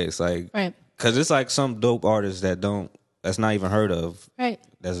shouldn't be the case. Like, because it's like some dope artists that's not even heard of. Right.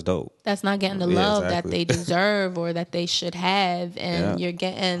 That's dope. That's not getting the love that they deserve or that they should have. And you're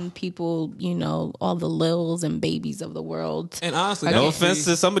getting people, all the Lils and Babies of the world. And honestly, no offense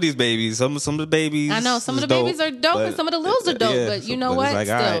to some of these babies. Some of the babies. I know some of the babies are dope and some of the Lils are dope. But you know what? Like,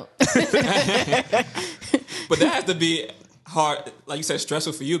 still. But that has to be hard, like you said,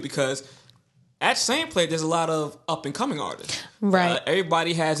 stressful for you, because at Same Play, there's a lot of up and coming artists. Right.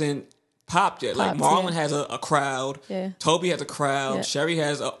 Everybody hasn't popped yet. Like Marlon has a crowd. Yeah. Toby has a crowd. Yeah. Sherry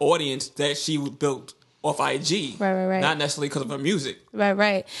has an audience that she built off IG. Right. Not necessarily because of her music.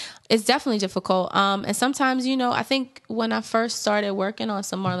 Right. It's definitely difficult. And sometimes, I think when I first started working on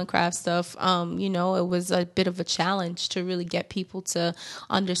some Marlon Craft stuff, it was a bit of a challenge to really get people to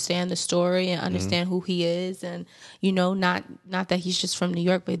understand the story and understand who he is. And, not that he's just from New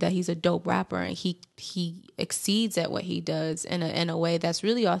York, but that he's a dope rapper and he exceeds at what he does in a way that's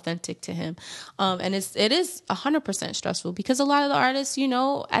really authentic to him. And it is 100% stressful because a lot of the artists,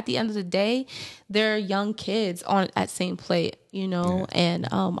 at the end of the day, they're young kids at Same Plate, and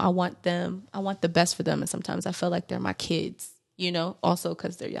I want the best for them. And sometimes I feel like they're my kids, also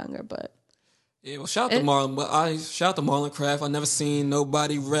because they're younger, but. Yeah, well, shout out to Marlon Craft. I've never seen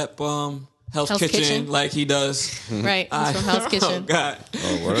nobody rep Hell's Kitchen like he does. Right, he's from Hell's Kitchen. Oh, God.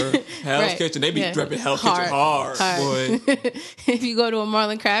 Oh, word? Hell's Kitchen. They be repping Hell's Kitchen hard, boy. If you go to a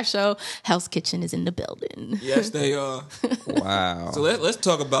Marlon Craft show, Hell's Kitchen is in the building. Yes, they are. Wow. So let's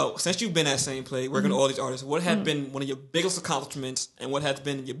talk about, since you've been at Same Play, working with all these artists, what have been one of your biggest accomplishments and what has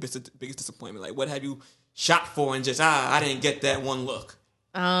been your biggest disappointment? Like, what have you shot for and just, I didn't get that one look?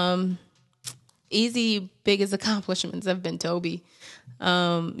 Easy biggest accomplishments have been Toby.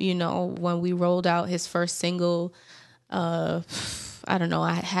 When we rolled out his first single, I don't know,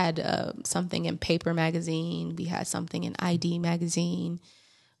 I had something in Paper Magazine. We had something in ID Magazine.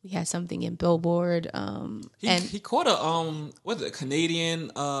 We had something in Billboard. He caught a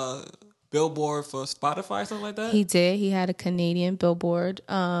Canadian Billboard for Spotify, something like that? He did. He had a Canadian Billboard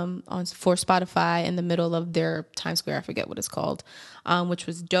for Spotify in the middle of their Times Square. I forget what it's called, which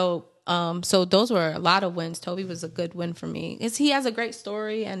was dope. So those were a lot of wins. Toby was a good win for me. He has a great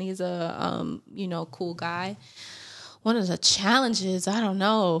story and he's a, cool guy. One of the challenges, I don't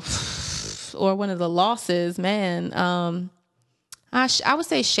know, or one of the losses, man. I would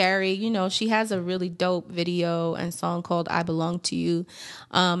say Sherry, she has a really dope video and song called I Belong to You.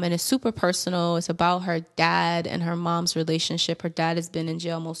 And it's super personal. It's about her dad and her mom's relationship. Her dad has been in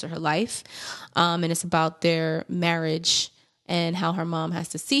jail most of her life. And it's about their marriage and how her mom has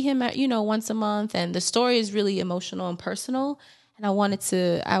to see him once a month. And the story is really emotional and personal. And I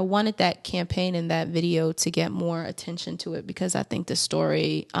wanted that campaign and that video to get more attention to it because I think the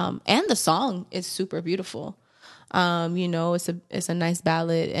story and the song is super beautiful. It's a nice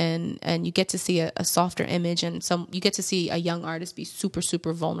ballad and you get to see a softer image and you get to see a young artist be super,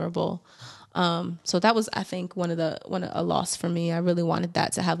 super vulnerable. So that was, I think, a loss for me. I really wanted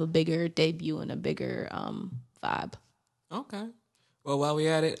that to have a bigger debut and a bigger vibe. Okay. Well, while we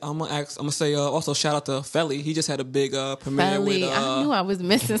at it, I'm gonna say also shout out to Felly. He just had a big premiere with. I knew I was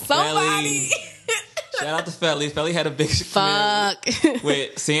missing somebody. Shout out to Felly. Felly had a big premiere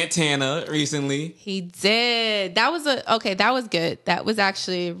with Santana recently. He did. That was good. That was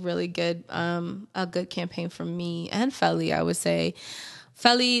actually really good. A good campaign for me and Felly, I would say.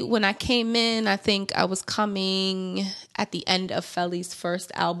 Felly, when I came in, I think I was coming at the end of Felly's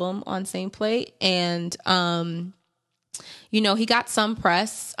first album on Same Plate, and he got some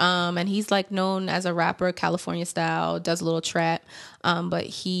press, and he's like known as a rapper, California style, does a little trap, but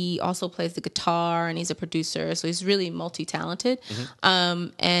he also plays the guitar and he's a producer, so he's really multi-talented.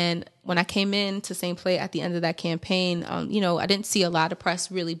 And when I came in to Same Plate at the end of that campaign, I didn't see a lot of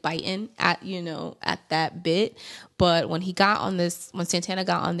press really biting at that bit, but when Santana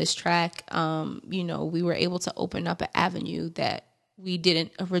got on this track, we were able to open up an avenue that we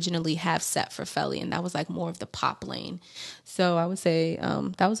didn't originally have set for Felly, and that was like more of the pop lane. So I would say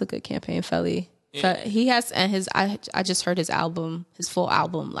that was a good campaign, Felly. Yeah. He has, and I just heard his full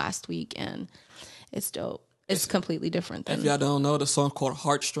album last week, and it's dope. It's completely different. If y'all don't know, the song called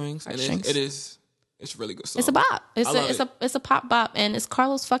Heartstrings. It is It's a really good song. It's a bop. It's a pop bop, and it's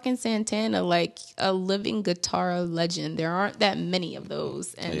Carlos fucking Santana, like a living guitar legend. There aren't that many of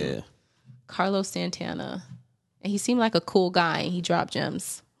those, and Carlos Santana, and he seemed like a cool guy. He dropped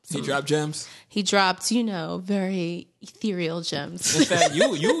gems. He dropped gems. He dropped, very ethereal gems. In fact, you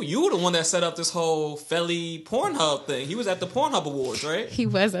were the one that set up this whole Felly Pornhub thing. He was at the Pornhub Awards, right? He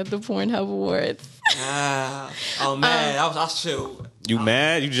was at the Pornhub Awards. Oh man, I shoot. You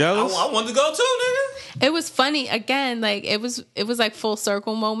mad? You jealous? I wanted to go too, nigga. It was funny again. Like it was like full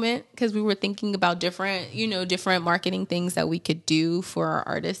circle moment because we were thinking about different marketing things that we could do for our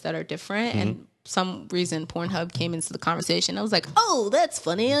artists that are different and. Some reason Pornhub came into the conversation. I was like, oh, that's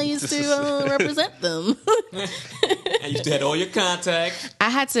funny. I used to represent them. And you still had all your contacts. I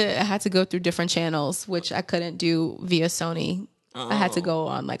had to go through different channels, which I couldn't do via Sony. I had to go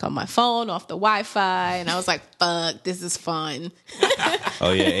on my phone off the Wi-Fi, and I was like, fuck, this is fun.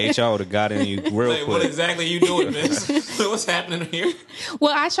 Oh yeah, HR would have got in you real quick. What exactly you doing, miss? What's happening here?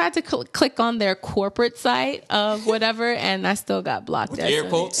 Well, I tried to click on their corporate site of whatever, and I still got blocked. With air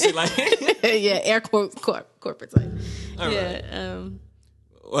quotes? Yeah, air quotes corporate site. All right.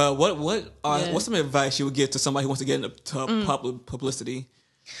 Well, what's some advice you would give to somebody who wants to get into publicity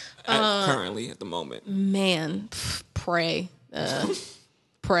currently at the moment? Man, pray.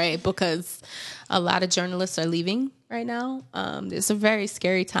 Pray, because a lot of journalists are leaving right now. It's a very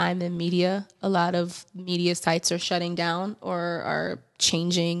scary time in media. A lot of media sites are shutting down or are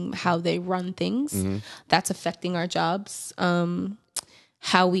changing how they run things. Mm-hmm. That's affecting our jobs.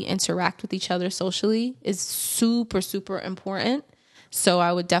 How we interact with each other socially is super, super important. So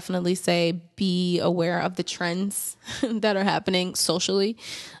I would definitely say be aware of the trends that are happening socially,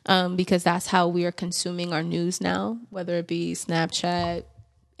 because that's how we are consuming our news now, whether it be Snapchat,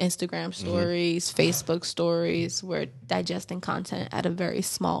 Instagram stories, Facebook stories. We're digesting content at a very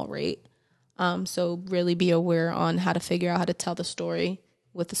small rate. So really be aware on how to figure out how to tell the story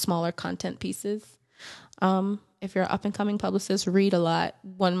with the smaller content pieces. If you're an up-and-coming publicist, read a lot.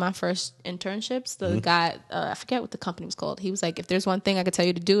 One of my first internships, the guy, I forget what the company was called. He was like, if there's one thing I could tell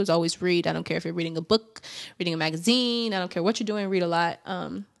you to do is always read. I don't care if you're reading a book, reading a magazine. I don't care what you're doing, read a lot.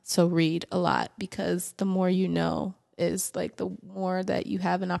 So read a lot, because the more you know is the more that you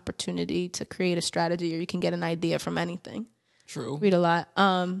have an opportunity to create a strategy, or you can get an idea from anything. True. Read a lot.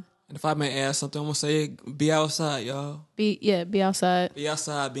 And if I may add something, I'm going to say, be outside, y'all. Be outside. Be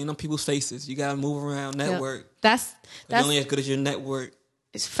outside, be in on people's faces. You got to move around, network. Yep. That's only as good as your network.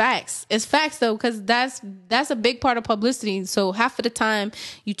 It's facts. It's facts, though, because that's a big part of publicity. So half of the time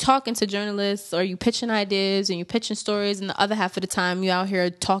you talking to journalists or you pitching ideas and you pitching stories, and the other half of the time you out here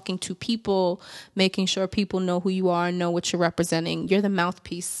talking to people, making sure people know who you are and know what you're representing. You're the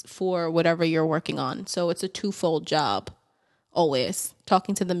mouthpiece for whatever you're working on. So it's a twofold job. Always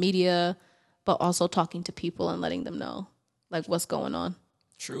talking to the media, but also talking to people and letting them know what's going on.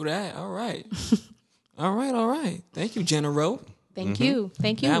 True that. All right. All right. Thank you, Jenna Rowe. Thank you.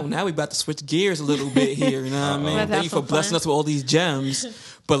 Now we about to switch gears a little bit here. You know what I mean? Thank you for blessing us with all these gems.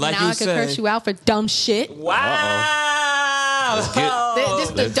 But like now you said, I could curse you out for dumb shit. Wow. This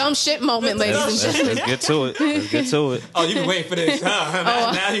is the dumb shit moment, ladies and gentlemen. Let's get to it. Oh, you've been waiting for this,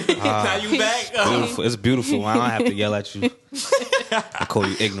 huh? Now you back? Beautiful. It's beautiful. I don't have to yell at you. I call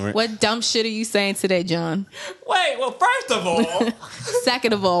you ignorant. What dumb shit are you saying today, John? Wait, well, first of all.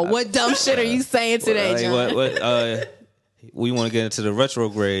 Second of all, what dumb shit are you saying today, John? We want to get into the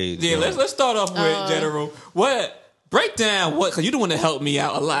retrograde. Yeah, let's start off with general. What? Break down what, because you're the one that helped me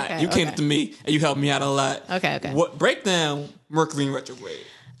out a lot. You came up to me and you helped me out a lot. Okay. Break down Mercury in retrograde.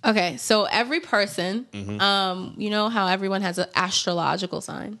 Okay, so every person, you know how everyone has an astrological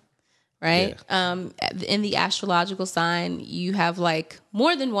sign, right? Yeah. In the astrological sign, you have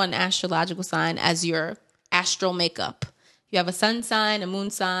more than one astrological sign as your astral makeup. You have a sun sign, a moon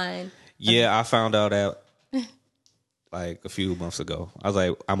sign. Yeah, I found out that a few months ago. I was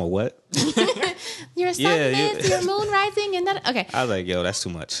like, I'm a what? Your sun is your moon rising and that. Okay. I was like, yo, that's too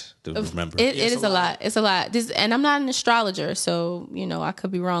much to remember. It is a lot. It's a lot. And I'm not an astrologer, so I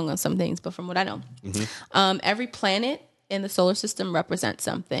could be wrong on some things, but from what I know, every planet in the solar system represents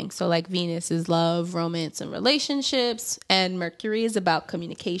something. So Venus is love, romance, and relationships, and Mercury is about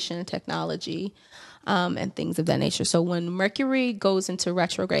communication and technology. And things of that nature. So when Mercury goes into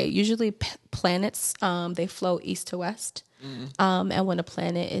retrograde, usually planets, they flow east to west. And when a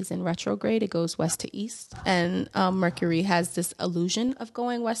planet is in retrograde, it goes west to east. And Mercury has this illusion of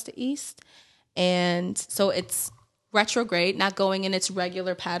going west to east. And so it's retrograde, not going in its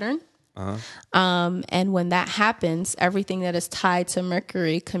regular pattern. And when that happens, everything that is tied to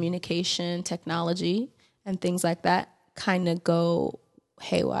Mercury, communication, technology, and things like that kind of go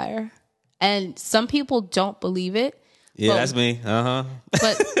haywire. And some people don't believe it. Yeah, that's me.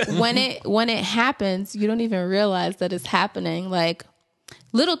 But when it happens, you don't even realize that it's happening. Like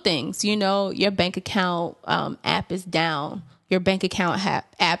little things, your bank account app is down. Your bank account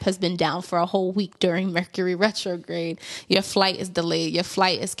app has been down for a whole week during Mercury retrograde. Your flight is delayed. Your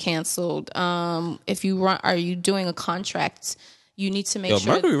flight is canceled. If you are you doing a contract, you need to make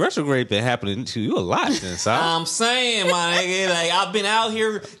sure. Mercury retrograde been happening to you a lot, inside. I'm saying, my nigga, like I've been out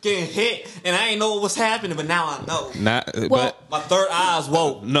here getting hit, and I ain't know what was happening, but now I know. But my third eye's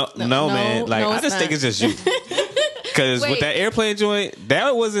woke. No, man. Like I just think it's just you. Because with that airplane joint,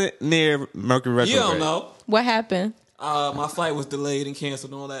 that wasn't near Mercury retrograde. You don't know what happened. My flight was delayed and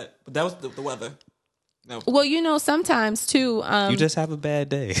canceled and all that, but that was the weather. No. Well, sometimes too. You just have a bad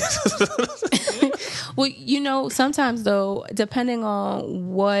day. Well, sometimes though, depending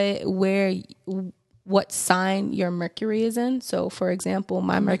on what sign your Mercury is in. So, for example,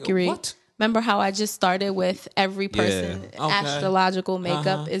 my Mercury. What? Remember how I just started with every person astrological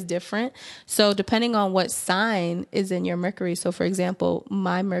makeup is different. So depending on what sign is in your Mercury. So for example,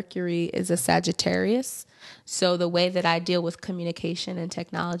 my Mercury is a Sagittarius. So the way that I deal with communication and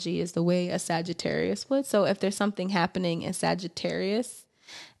technology is the way a Sagittarius would. So if there's something happening in Sagittarius,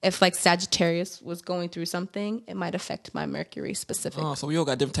 if like Sagittarius was going through something, it might affect my Mercury specifically. Oh, so we all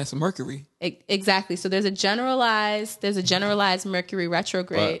got different types of Mercury. Exactly. So there's a generalized Mercury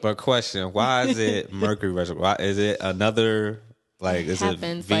retrograde. But question, why is it Mercury retrograde? Why is it another is it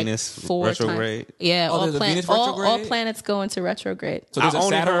Venus retrograde? Times. Yeah, Venus retrograde? all planets go into retrograde. So there's a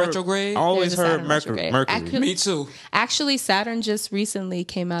Saturn retrograde? I always heard Mercury. Me too. Actually, Saturn just recently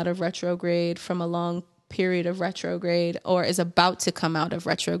came out of retrograde from a long period of retrograde, or is about to come out of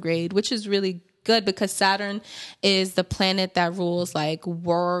retrograde, which is really good because Saturn is the planet that rules like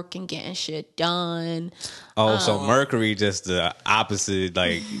work and getting shit done. So Mercury just the opposite.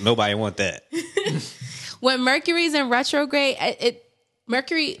 Like nobody want that. When Mercury's in retrograde,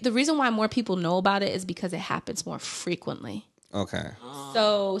 the reason why more people know about it is because it happens more frequently. Okay.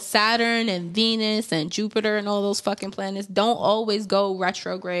 So Saturn and Venus and Jupiter and all those fucking planets don't always go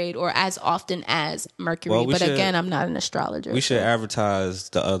retrograde or as often as Mercury. Well, but again, I'm not an astrologer. We should advertise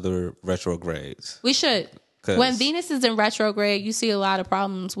the other retrogrades. We should. When Venus is in retrograde, you see a lot of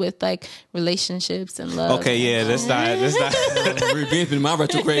problems with like relationships and love. Okay, yeah, that's not. Venus been in my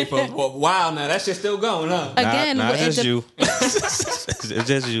retrograde for a while now. That shit's still going, huh? Again, not just you. It's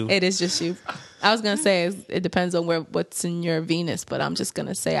just you. It is just you. I was gonna say it depends on what's in your Venus, but I'm just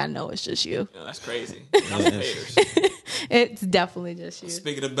gonna say I know it's just you. Yeah, that's crazy. It's definitely just you.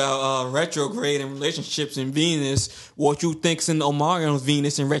 Speaking about retrograde and relationships in Venus, what you think's in Omarion's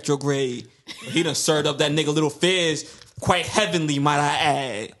Venus in retrograde? He done stirred up that nigga Little Fizz quite heavenly, might I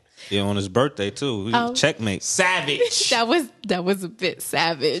add. Yeah, on his birthday too. Checkmate. Savage. That was a bit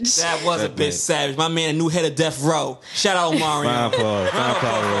savage. That was a bit savage. My man, a new head of Death Row. Shout out Omarion. Round applause.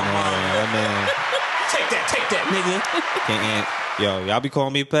 Man. Take that, nigga. Y'all be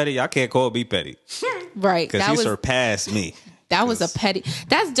calling me petty. Y'all can't call me petty. Right. Because he surpassed me. That was a petty.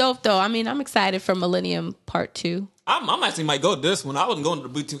 That's dope though. I mean, I'm excited for Millennium Part 2. I'm actually might go to this one. I wasn't going to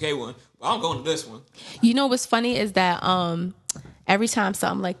the B2K one. I'm going to this one. You know what's funny is that every time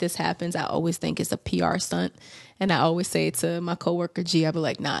something like this happens, I always think it's a PR stunt. And I always say to my coworker G, I be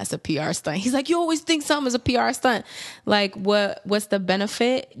like, nah, it's a PR stunt. He's like, you always think something is a PR stunt. Like, what's the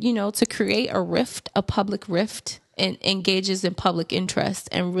benefit, to create a rift, a public rift, and engages in public interest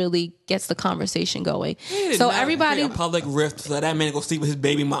and really gets the conversation going. So everybody, a public rift so that man go sleep with his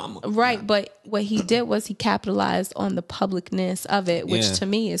baby mama. Right, but what he did was he capitalized on the publicness of it, which to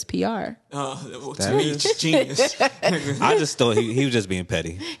me is PR. To me, it's genius. I just thought he was just being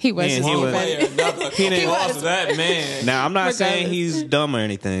petty. He was just being petty. He was that man. Now I'm not saying he's dumb or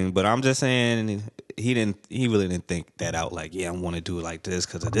anything, but I'm just saying he really didn't think that out. Like, yeah, I want to do it like this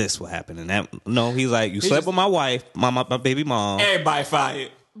because of this will happen and that. No, he's like, you slept with my wife, my baby mom. Everybody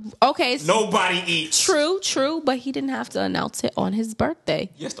fired. Okay. So nobody eats. True, but he didn't have to announce it on his birthday.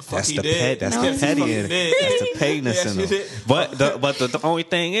 Yes, the fuck he did. That's the petty in it. That's the pettiness in it. But the only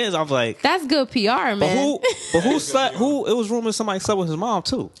thing is, I'm like, that's good PR, man. But who slept? It was rumored somebody slept with his mom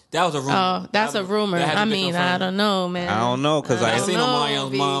too. That was a rumor. Oh, that's a rumor. I mean, I don't know, man. I don't know because I seen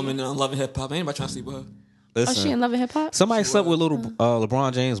Omarion's mom in Love and Hip Hop. Anybody trying to sleep with her? Listen, she in Love and Hip Hop? Somebody slept with little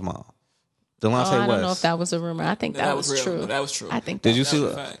LeBron James' mom. Delonte West. I don't know if that was a rumor. I think that was true. No, that was true. I think. Did you see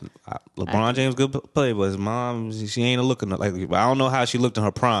LeBron James good player, but his mom, she ain't looking like. I don't know how she looked in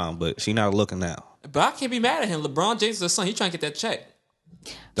her prime, but she not looking now. But I can't be mad at him. LeBron James is his son. He trying to get that check.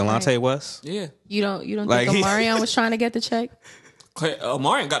 Delonte West. Yeah. You don't think Omarion was trying to get the check?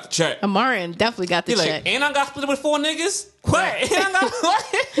 Omarion got the check. Omarion definitely got the check. And I got split with 4 niggas? What?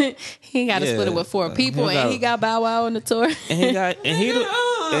 He ain't got to split it with 4 people, and he got Bow Wow on the tour. And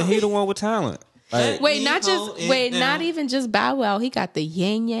he the one with talent. Like, not even just Bow Wow. He got the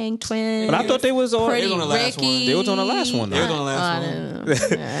Yang Yang Twins. But I thought they was on the last one. They was on the last one. They was on the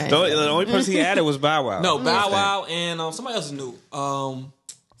last one. The only person he added was Bow Wow. No, Bow Wow and somebody else is new.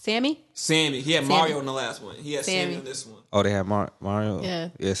 Sammy. He had Mario in the last one. He had Sammy in this one. Oh, they had Mario.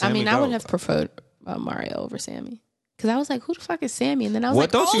 Yeah. Sammy I would have preferred Mario over Sammy. Because I was like, who the fuck is Sammy? And then I was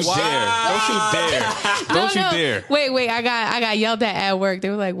Don't you dare. Don't you dare. Wait. I got yelled at work.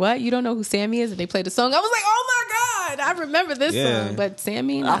 They were like, what? You don't know who Sammy is? And they played the song. I was like, oh my God. I remember this song. But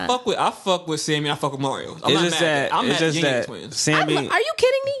Sammy, I fuck with Sammy. I fuck with Mario. I'm just that Twins. Sammy. Are you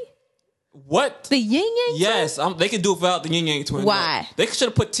kidding me? What? The Yin Yang Yes, they can do it without the Yin Yang Twins. Why? They should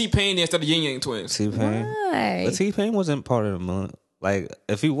have put T-Pain there instead of the Yin Yang Twins. T-Pain? Why? But T-Pain wasn't part of the Millennium. Like,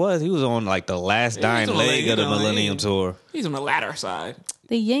 if he was on like the last dying leg of the Millennium Tour. He's on the latter side.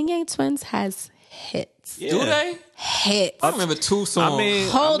 The Yin Yang Twins has hits. Yeah. Do they? Hits. I remember 2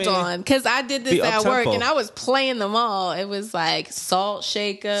 songs. Hold on, because I did this at work and I was playing them all. It was like Salt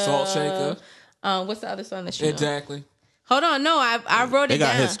Shaker. What's the other song that you know? Exactly. Hold on, no, I wrote it down. They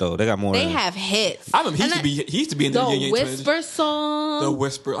got hits though. They got more. They have hits. I remember he used to be in the Yin Yang Twins. Whisper song. The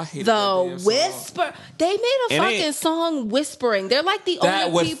Whisper. I hate the Whisper. Song. They made a fucking song whispering. They're like the only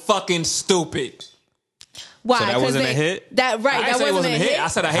That was fucking stupid. Why? So that wasn't a hit? That wasn't a hit. I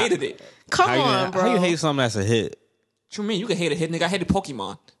said I hated it. Come on, bro. How you hate something that's a hit? What you mean? You can hate a hit, nigga. I hated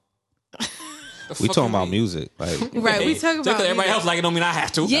Pokemon. We talking about music, like right? We talking about everybody else like it. Don't mean I have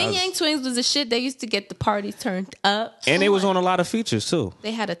to. Yin Yang Twins was the shit. They used to get the parties turned up, and they was on a lot of features too.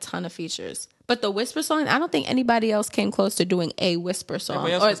 They had a ton of features, but the Whisper song, I don't think anybody else came close to doing a Whisper song.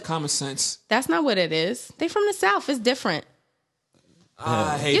 Everybody else has common sense. That's not what it is. They from the South. It's different.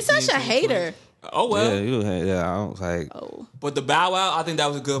 I hate You're such a hater. Oh well. I was like. Oh. But the Bow Wow, I think that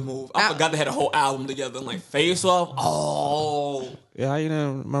was a good move. I forgot they had a whole album together. Like Face Off. Oh. Yeah, how you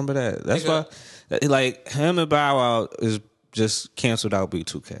didn't remember that? That's why. Like him and Bow Wow is just canceled out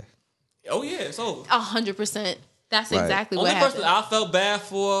B2K. Oh yeah, it's over. 100%. That's exactly what happened. Only person I felt bad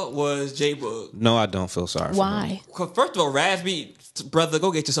for was J-Boog. No, I don't feel sorry for him. Why? First of all, Raspy, brother,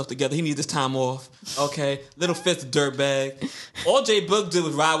 go get yourself together. He needs this time off. Okay? Little Fifth dirtbag. All J-Boog did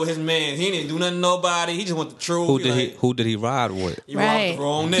was ride with his man. He didn't do nothing to nobody. He just want the truth. Who did he ride with? He ride with the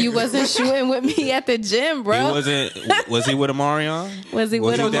wrong nigga. You wasn't shooting with me at the gym, bro. He wasn't. Was he with Omarion? Was he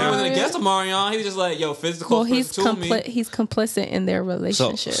with Omarion? He wasn't against Omarion. He was just like, yo, Fizz the close person to me. He's complicit in their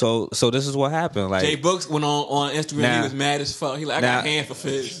relationship. So this is what happened. Like J-Boog went on Instagram. He was mad as fuck. He like, I got a hand for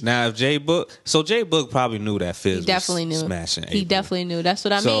Fizz. Now if J-Boog probably knew that Fizz was smashing April. He definitely knew. That's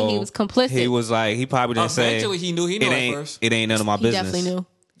what I mean. He was complicit. He was like, he probably didn't say. Eventually he knew at first. It ain't none of my business. He definitely knew.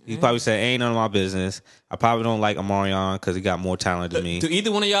 He probably said, ain't none of my business. I probably don't like Omarion because he got more talent than me. Do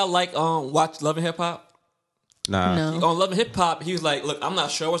either one of y'all like watch Love and Hip Hop? Nah. No. On Love and Hip Hop, he was like, look, I'm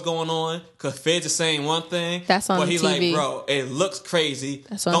not sure what's going on because Fizz is saying one thing. That's on but he's TV. like, bro, it looks crazy.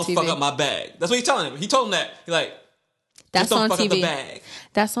 That's on Don't TV. fuck up my bag. That's what he's telling him. He told him that. He's like, that's don't on fuck TV. Up the bag.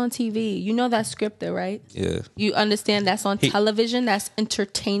 That's on TV. You know that's scripted, right? Yeah. You understand that's on television. That's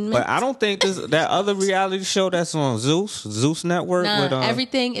entertainment. But I don't think that other reality show that's on Zeus Network. Nah,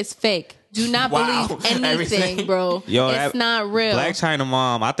 everything is fake. Do not believe anything, bro. Yo, it's not real. Black China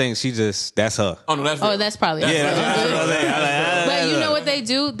Mom, I think that's her. Oh no, that's real. Oh, that's probably that's real. But you know what they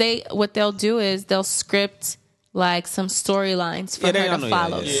do? What they'll do is they'll script like some storylines for her to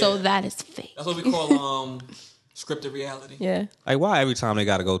follow. Yeah. So that is fake. That's what we call scripted reality. Yeah. Like why every time they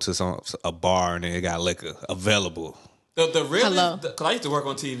got to go to a bar and they got liquor available? The realest, because I used to work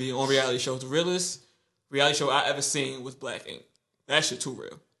on TV on reality shows. The realest reality show I ever seen was Black Ink. That shit too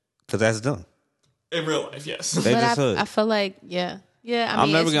real. Because that's done. In real life, yes. They just hood. I feel like, yeah. I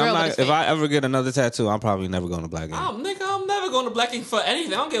mean, if I ever get another tattoo, I'm probably never going to Black Ink. I'm never going to Black Ink for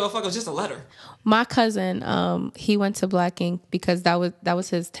anything. I don't give a fuck. It was just a letter. My cousin, he went to Black Ink because that was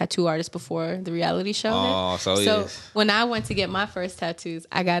his tattoo artist before the reality show. Oh, so when I went to get my first tattoos,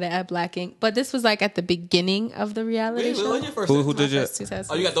 I got it at Black Ink. But this was like at the beginning of the reality show. Your first who did you?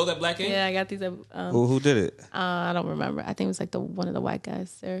 Oh, you got those at Black Ink? Yeah, I got these at. Who did it? I don't remember. I think it was like one of the white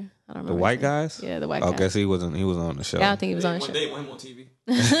guys there. I don't remember. The white guys? Yeah, the white guys. Okay, so he was on the show. Yeah, I don't think he was on the show. One day, him on TV.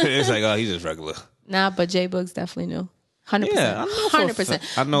 It's like, oh, he's just regular. Nah, but J-Boogs definitely knew. 100%. Yeah,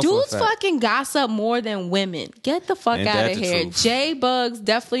 100%. I know Dudes fucking gossip more than women. Get the fuck out of here. J-Bugs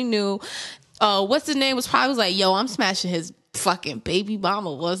definitely knew. What's his name? Was like, yo, I'm smashing his fucking baby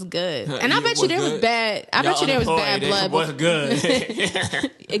mama. What's good? And I bet you there was bad. I bet you there was bad blood. What's good?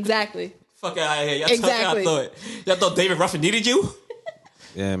 Exactly. Fuck out of here. Y'all thought David Ruffin needed you?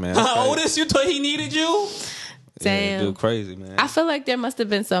 Yeah, man. How old is you thought he needed you? Damn. Yeah, dude, crazy, man. I feel like there must have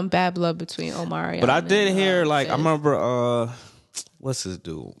been some bad blood between Omarion. But I did hear, Fizz. I remember, what's this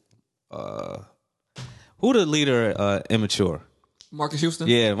dude? Who the leader, Immature? Marcus Houston?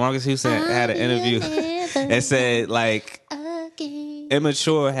 Yeah, Marcus Houston had an interview and said,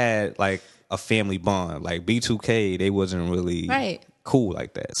 Immature had, a family bond. Like, B2K, they wasn't really cool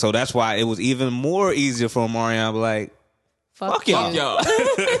like that. So that's why it was even more easier for Omarion to be like, fuck y'all.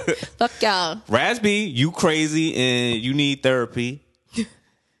 Fuck y'all. Raspy, you crazy and you need therapy.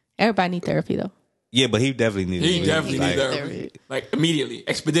 Everybody need therapy, though. Yeah, but he definitely needed therapy. Like, immediately,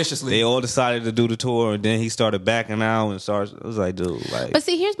 expeditiously. They all decided to do the tour, and then he started backing out and started. It was like, dude, like. But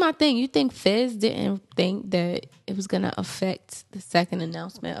see, here's my thing. You think Fizz didn't think that it was gonna affect the second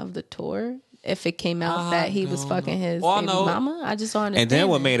announcement of the tour if it came out that he was fucking his baby mama? I just don't understand. And then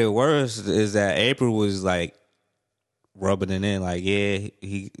what made it worse is that April was like rubbing it in, like, yeah,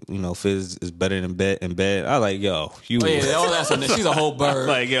 he, Fizz is better in bed. I was like, yo, you. Oh yeah, all that's on there. She's a whole bird.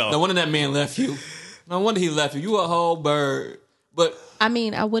 Like, yo, no wonder that man left you. No wonder he left you. You a whole bird. But I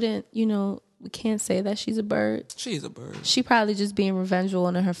mean, I wouldn't, we can't say that she's a bird. She's a bird. She probably just being revengeful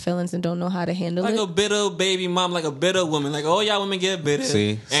in her feelings and don't know how to handle it. Like a bitter baby mom, like a bitter woman. Like, oh, y'all women get bitter.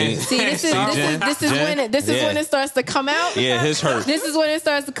 See, this is when it starts to come out. Yeah, his hurt. This is when it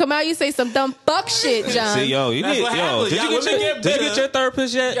starts to come out. You say some dumb fuck shit, John. See, did you get your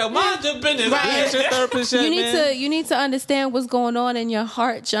therapist yet? Yo, mine just been in. Right. Did you get your therapist yet, you need to understand what's going on in your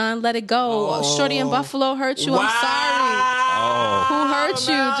heart, John. Let it go. Shorty in Buffalo hurt you. Wow. I'm sorry. Who hurt you,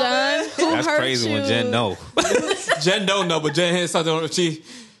 John? Who That's hurt crazy you? when Jen know. Jen don't know, but Jen has something on. She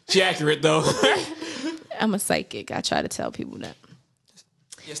accurate though. I'm a psychic. I try to tell people that.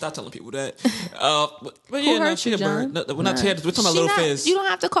 Yeah, stop telling people that. But yeah, hurt you, John? We're talking about Little Fizz. You don't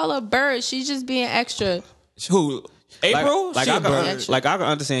have to call her a bird. She's just being extra. Who? April? I can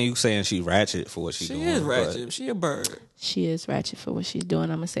understand you saying she ratchet for what she's doing. She is ratchet. She a bird. She is ratchet for what she's doing.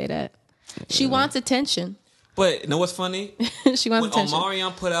 I'm gonna say that. She wants attention. But you know what's funny? She wants attention. When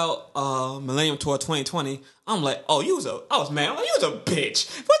Omarion put out Millennium Tour 2020, I'm like, I was mad. I'm like, you was a bitch.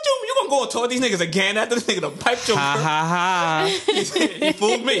 What you gonna go and tour these niggas again after this nigga done piped your ha ha ha. He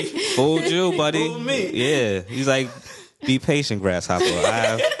fooled me. Fooled you, buddy. Fooled me. Yeah. He's like, be patient, Grasshopper.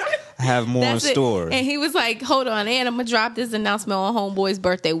 I have more in store. And he was like, hold on, and I'm gonna drop this announcement on Homeboy's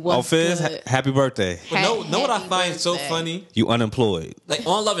birthday. Fizz, happy birthday. But know what I find so funny? You unemployed. Like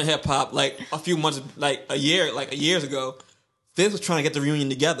on Love and Hip Hop, like a few months, years ago, Fizz was trying to get the reunion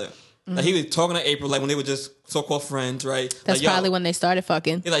together. Mm-hmm. Like he was talking to April, like when they were just so-called friends, right? That's like, probably when they started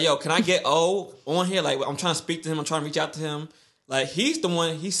fucking. He's like, yo, can I get O on here? Like I'm trying to speak to him. I'm trying to reach out to him. Like, he's the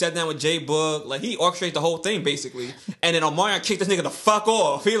one, he sat down with J Boog. Like, he orchestrated the whole thing, basically. And then Omarion kicked this nigga the fuck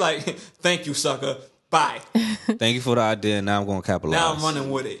off. He like, thank you, sucker. Bye. Thank you for the idea. Now I'm going to capitalize. Now I'm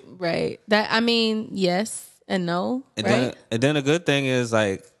running with it. Right. Yes and no. And then the good thing is,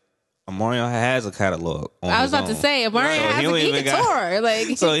 like, Omarion has a catalog on I was about to say, Omarion has a tour.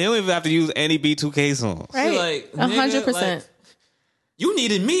 Like, so he don't even have to use any B2K songs. Right. Like, 100%. Like, you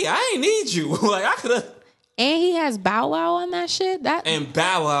needed me. I ain't need you. Like, I could have... And he has Bow Wow on that shit. And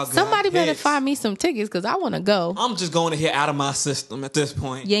Bow Wow. Somebody better find me some tickets because I want to go. I'm just going to hear out of my system at this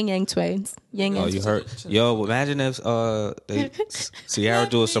point. Yin Yang Twins. Yin Yang. Oh, you heard? Yo, imagine if Ciara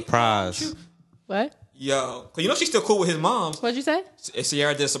do a surprise. What? Yo, cause you know she's still cool with his moms. What'd you say?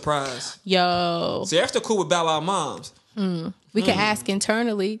 Ciara did a surprise. Yo. Ciara's still cool with Bow Wow moms. We can ask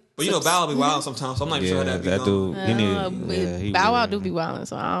internally. But you know Bow Wow be wild sometimes, so I'm not even sure that dude. Bow Wow do be wild,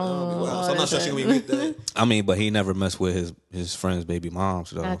 so I don't know. So I'm not sure she can be with that. I mean, but he never messed with his friend's baby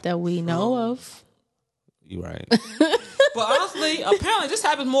moms, though. Not that we know of. You right. But honestly, apparently this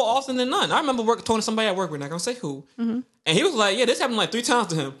happens more often than none. I remember talking to somebody at work, we're not gonna say who, and he was like, "Yeah, this happened like 3 times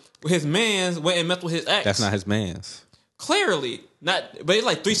to him. Where his man's went and messed with his ex. That's not his man's. Clearly, not. But it's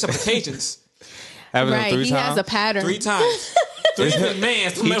like 3 separate occasions. Right, he has a pattern. 3 times. 3 different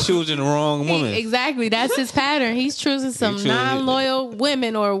mans. He choosing the wrong woman. Exactly, that's his pattern. He's choosing some non-loyal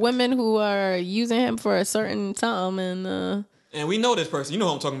women or women who are using him for a certain time, and we know this person. You know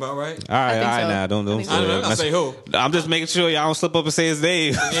who I'm talking about, right? All right, now don't I'm not gonna say who. I'm just making sure y'all don't slip up and say his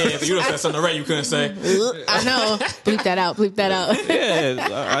name. Yeah, if you don't say something right, you couldn't say. I know. Bleep that out. Yeah,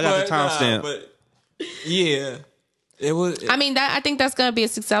 I got the timestamp. But yeah, it was. I think that's gonna be a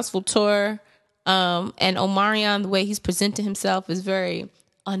successful tour. And Omarion, the way he's presented himself is very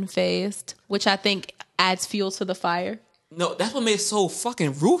unfazed, which I think adds fuel to the fire. No, that's what made it so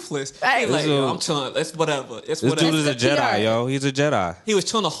fucking ruthless. Right. Like, yo, I'm chilling. It's whatever. It's This whatever. dude is a Jedi, yo. He's a Jedi. He was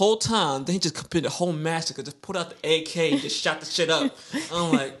chilling the whole time. Then he just committed a whole massacre. Just put out the AK and just shot the shit up.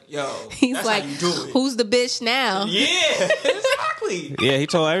 I'm like, yo, He's that's like, how you do it. who's the bitch now? Yeah, exactly. Yeah, he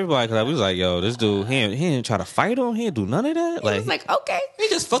told everybody because we was like, yo, this dude, he didn't try to fight him. He didn't do none of that. He was like, okay. He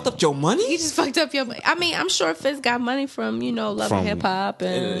just fucked up your money. He just fucked up your money. I mean, I'm sure Fizz got money from, Love and Hip Hop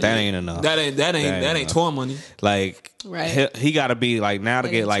and that ain't enough. That ain't tour money. Like, right. he got to be like, now to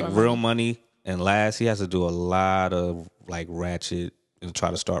It get ain't like tour real money and last, he has to do a lot of like ratchet and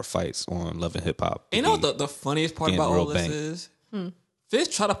try to start fights on Love and Hip Hop. You know what the funniest part about all this bank. is? Fizz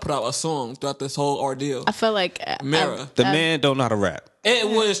tried to put out a song throughout this whole ordeal. I feel like Mirror. The man don't know how to rap. It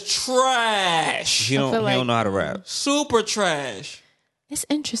was trash. He don't know how to rap. Super trash. It's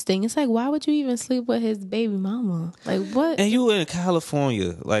interesting. It's like, why would you even sleep with his baby mama? Like, what? And you in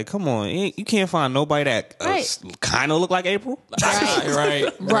California. Like, come on. You can't find nobody that kind of look like April. Right.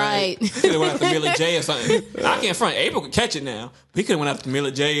 Right. He could have went after Mila J or something. I can't front. April could catch it now. He could have went after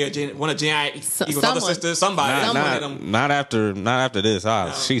Mila J or one of J.I.'s other sisters. Somebody. Not after this.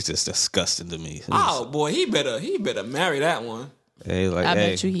 She's just disgusting to me. Oh, boy. He better marry that one. Hey, like, I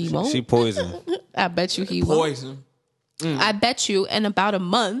bet you he won't. She poison. I bet you he won't. Poison. I bet you in about a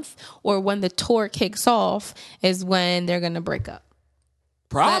month or when the tour kicks off is when they're going to break up.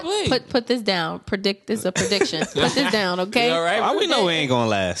 Probably. Put this down. Predict this a prediction. Put this down, okay? You all right? We know it ain't going to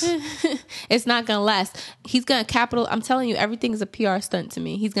last. It's not going to last. He's going to I'm telling you, everything is a PR stunt to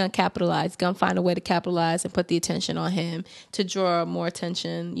me. He's going to capitalize. He's going to find a way to capitalize and put the attention on him to draw more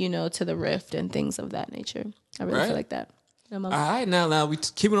attention, to the rift and things of that nature. I really feel like that. All right, now we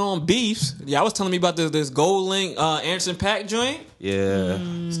keeping on beefs. Y'all was telling me about this Gold Link Anderson .Paak joint. Yeah.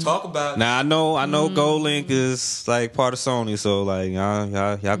 Let's talk about it. Now I know Gold Link is like part of Sony, so like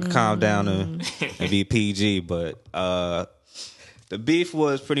y'all can calm down and be PG. But the beef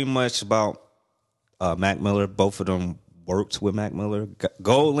was pretty much about Mac Miller. Both of them worked with Mac Miller.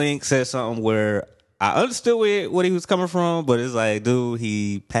 Gold Link said something where I understood what he was coming from, but it's like, dude,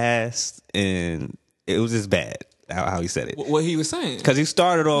 he passed and it was just bad. How he said it. What he was saying. Because he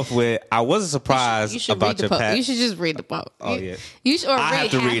started off with, I wasn't surprised about your past. You should just read the post. Oh, yeah. You should, I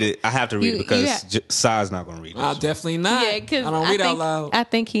have to read it. I have to read it because Sai's not going to read it. I'll definitely not. Yeah, because I don't read out loud. I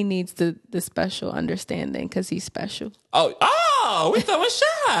think he needs the special understanding because he's special. Oh, we throwing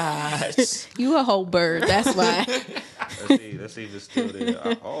shots. You a whole bird. That's why. Let's see if it's still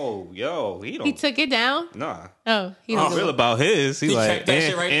there. He took it down? Nah. Oh, he don't feel about his. He like, that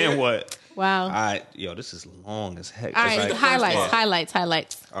shit right and there. What? Wow. All right, this is long as heck. All right,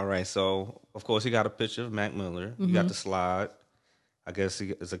 highlights. All right, so of course he got a picture of Mac Miller. Mm-hmm. He got the slide. I guess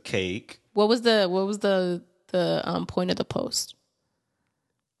it's a cake. What was the point of the post?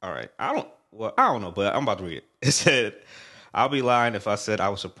 All right, I don't know, but I'm about to read it. It said, "I'll be lying if I said I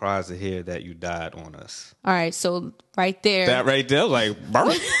was surprised to hear that you died on us." All right, so right there, that right there, like.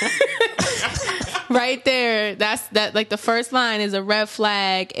 Right there, that like the first line is a red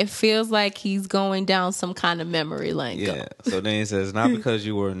flag. It feels like he's going down some kind of memory lane. Yeah. So then he says, not because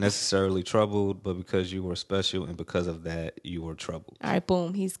you were necessarily troubled, but because you were special, and because of that, you were troubled. All right,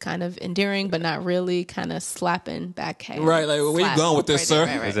 boom. He's kind of endearing, but not really. Kind of slapping backhand. Right, like where you going with this, sir?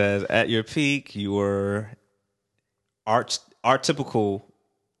 Right. It says, at your peak, you were archetypical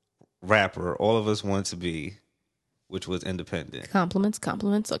rapper. All of us wanted to be, which was independent.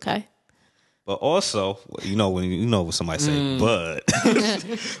 Compliments. Okay. But also, when somebody say,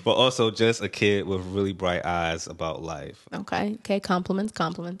 but also just a kid with really bright eyes about life. Okay, compliments.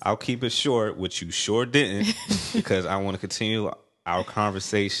 I'll keep it short, which you sure didn't, because I want to continue our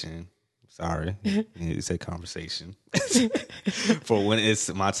conversation. Sorry, you said conversation. For when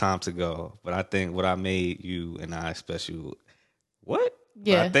it's my time to go. But I think what I made you and I special. What?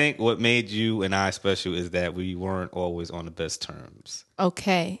 Yeah. But I think what made you and I special is that we weren't always on the best terms.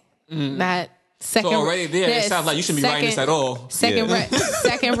 Okay. That second. So already there, it sounds like you shouldn't be writing this at all. Second red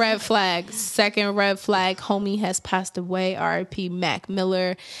flag. Second red flag. Homie has passed away. R.I.P. Mac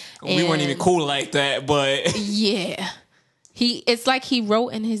Miller. We weren't even cool like that, but yeah, it's like he wrote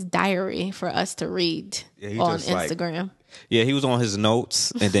in his diary for us to read on Instagram. He was on his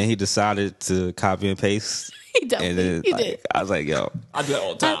notes, and then he decided to copy and paste. He definitely did. I was like, yo. I do that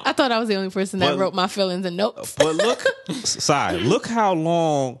all the time. I thought I was the only person that wrote my feelings in notes. But look how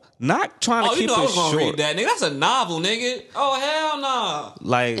long, not trying to keep it short. Oh, you know I was going to read that, nigga. That's a novel, nigga. Oh, hell no.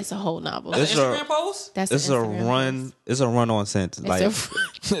 Like, it's a whole novel. That's an Instagram post? It's a run. It's a run-on sentence. Like,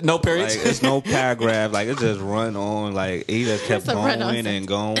 no periods? Like, it's no paragraph. Like, it just run on. Like, he just kept going and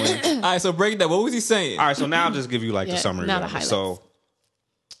going. All right, so break that. What was he saying? All right, so now I'll just give you, the summary. So,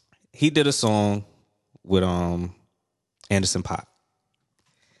 he did a song with Anderson .Paak.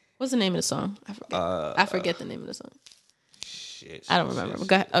 What's the name of the song? I forget the name of the song. Shit. I don't remember. But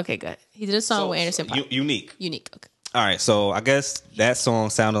go ahead. Okay, good. He did a song with Anderson .Paak. Unique. Okay. All right, so I guess that song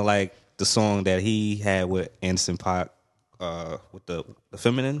sounded like the song that he had with Anderson .Paak, with the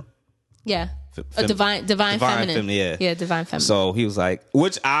feminine. Yeah. Divine Feminine. Yeah, Divine Feminine. So he was like,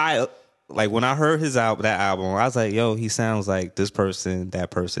 which I like when I heard his album, I was like, yo, he sounds like this person,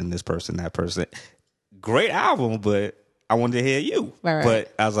 that person, this person, that person. Great album, but I wanted to hear you. Right.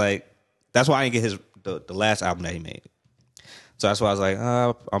 But I was like, that's why I didn't get the last album that he made. So that's why I was like,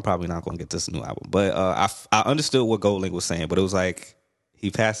 I'm probably not going to get this new album. But I understood what GoldLink was saying, but it was like,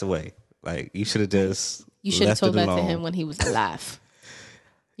 he passed away. Like, you should have just You should have told that to him when he was alive.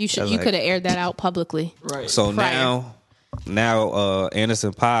 You could have aired that out publicly. Right. So now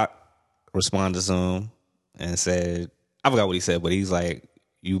Anderson .Paak responded to him and said, I forgot what he said, but he's like,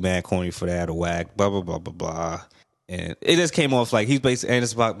 you mad corny for that or whack, blah, blah, blah, blah, blah. And it just came off like Anderson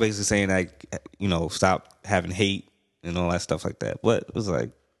 .Paak basically saying like, stop having hate and all that stuff like that. But it was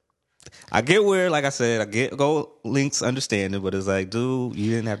like, I get where, like I said, I get GoldLink's understanding, but it's like, dude,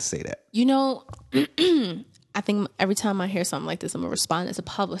 you didn't have to say that. I think every time I hear something like this, I'm going to respond as a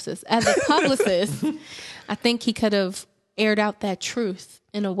publicist. As a publicist, I think he could have aired out that truth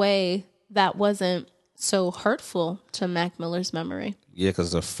in a way that wasn't so hurtful to Mac Miller's memory. Yeah,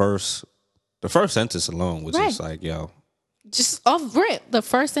 because the first sentence alone was just like, yo. Just off rip, the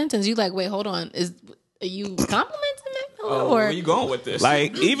first sentence, you like, wait, hold on. Are you complimenting Mac Miller? Or where are you going with this?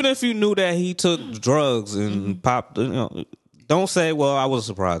 Like, even if you knew that he took drugs and popped, don't say, well, I was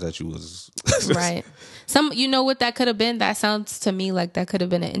surprised that you was. Right. You know what that could have been? That sounds to me like that could have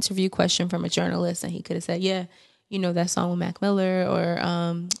been an interview question from a journalist, and he could have said, yeah, that song with Mac Miller or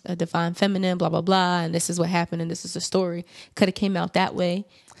a Divine Feminine, blah, blah, blah, and this is what happened and this is the story. Could have came out that way,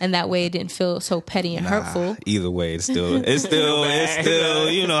 and that way it didn't feel so petty and hurtful. Either way, it's still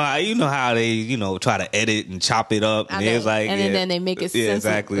you know how they try to edit and chop it up, and it's like, and then they make it sense.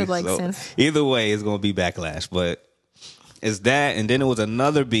 Exactly. Sense. Either way, it's gonna be backlash, but it's that, and then it was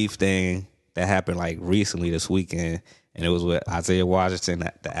another beef thing that happened like recently this weekend, and it was with Isaiah Washington,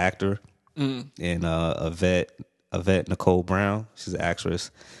 the actor, and Yvette Nicole Brown. She's an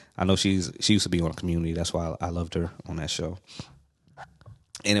actress. I know she used to be on Community. That's why I loved her on that show.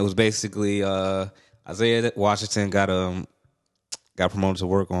 And it was basically Isaiah Washington got promoted to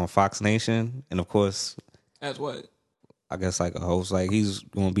work on Fox Nation, and of course, as what? I guess like a host. Like he's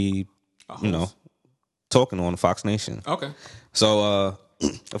going to be, talking on Fox Nation. Okay. So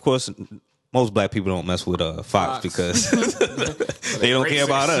of course, most black people don't mess with Fox because they don't care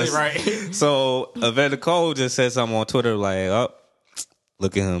about us. Right. So Yvette Nicole just said something on Twitter like, oh,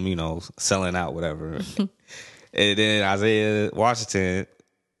 look at him, selling out, whatever. And then Isaiah Washington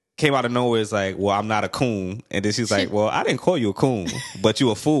came out of nowhere. It's like, well, I'm not a coon. And then she's like, well, I didn't call you a coon, but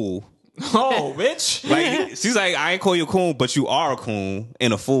you a fool. Oh, bitch. Like, she's like, I ain't call you a coon, but you are a coon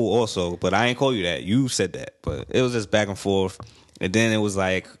and a fool also. But I ain't call you that. You said that. But it was just back and forth. And then it was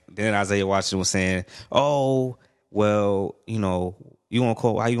like, then Isaiah Washington was saying, oh, well, how you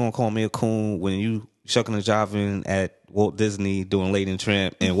gonna call me a coon when you shucking and jiving at Walt Disney doing Lady and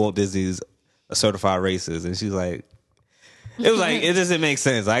Tramp, and Walt Disney's a certified racist? And she's like, it was like, it doesn't make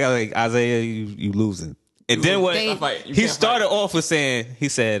sense. I got like, Isaiah, you losing. And then what he started off with saying, he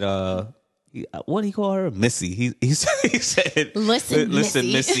said, what did he call her? Missy. He said, listen,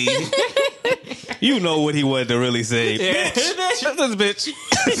 Missy. You know what he wanted to really say. Yeah. Bitch.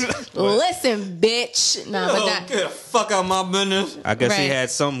 Listen, bitch. Nah, but that, get the fuck out of my business. I guess he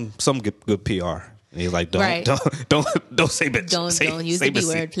had some good PR. And he's like, don't say bitch. Don't use the B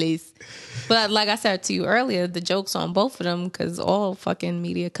word, please. But like I said to you earlier, the joke's on both of them because all fucking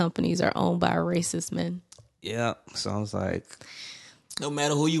media companies are owned by racist men. Yeah, sounds like. No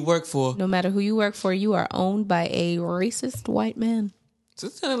matter who you work for. No matter who you work for, you are owned by a racist white man.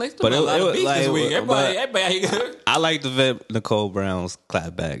 But it was like, everybody. I liked the Nicole Brown's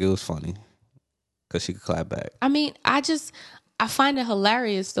clap back. It was funny because she could clap back. I mean, I find it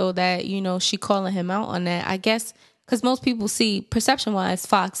hilarious though that she calling him out on that. I guess because most people see perception wise,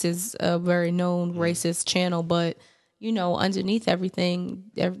 Fox is a very known racist channel, but underneath everything,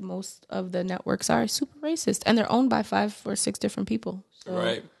 most of the networks are super racist, and they're owned by 5 or 6 different people. So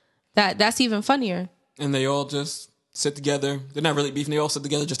right. That's even funnier. And they all just sit together. They're not really beefing. They all sit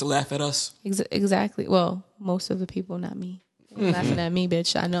together just to laugh at us. Exactly. Well, most of the people, not me. Laughing at me,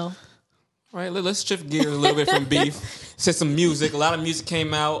 bitch. I know. All right, let's shift gears a little bit from beef to some music. A lot of music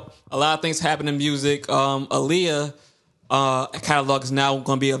came out. A lot of things happened in music. Aaliyah catalog is now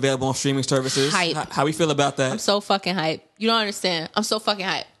going to be available on streaming services. Hype. How we feel about that? I'm so fucking hype. You don't understand. I'm so fucking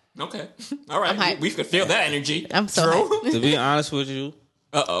hype. Okay. All right. We could feel that energy. I'm so To be honest with you.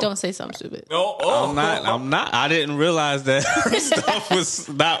 Don't say something stupid. I'm not. I didn't realize that her stuff was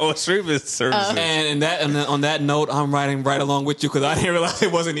not on streaming services. And on that note, I'm riding right along with you because I didn't realize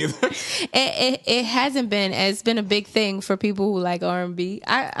it wasn't either. It hasn't been. It's been a big thing for people who like R&B.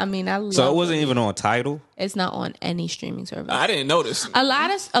 I mean, I love so it wasn't even on Tidal. It's not on any streaming service. I didn't notice. A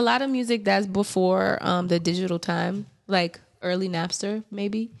lot of music that's before the digital time, like early Napster,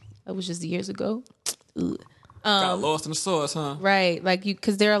 maybe. That was just years ago. Got lost in the sauce, huh? Right, like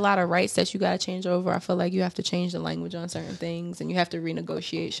because there are a lot of rights that you got to change over. I feel like you have to change the language on certain things, and you have to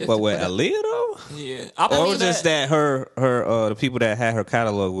renegotiate shit. But with Aaliyah though, yeah, or was just that her the people that had her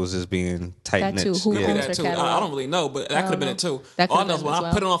catalog was just being tight knit. Who owns her catalog? I don't really know, but that could have been it too. All I know is when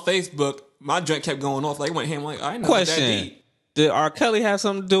I put it on Facebook, my joint kept going off. Like, it went ham. Like, I know that deep. Did R. Kelly have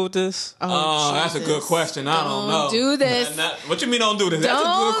something to do with this? Oh, that's a good question. I don't know. Do this. What you mean don't do this? That's a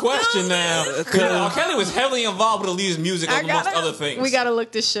good question now. R. Kelly was heavily involved with Aaliyah's music amongst other things. We got to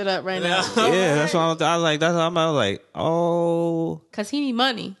look this shit up right now. Yeah, that's what I was like. That's what I was like, oh. Because he need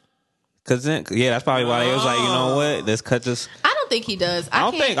money. That's probably why they was like, you know what? Let's cut this. I don't think he does. I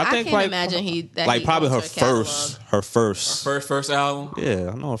can't imagine that probably her first album.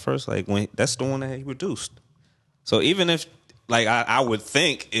 Yeah, I know her first. Like when that's the one that he produced. So even if like I would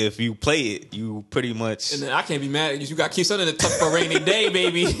think if you play it, you pretty much. And then I can't be mad at you. You got to keep something to tuck for a rainy day,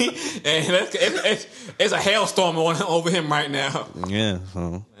 baby. And it's a hailstorm over him right now. Yeah.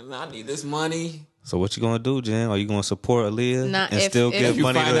 So. And I need this money. So what you gonna do, Jen? Are you gonna support Aaliyah and still give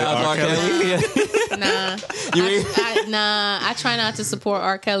money to R. Kelly? I try not to support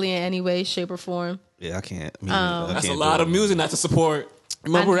R. Kelly in any way, shape, or form. Yeah, I can't. That's a lot of music not to support.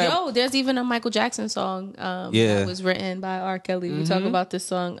 Remember that? There's even a Michael Jackson song that was written by R. Kelly. We talk about this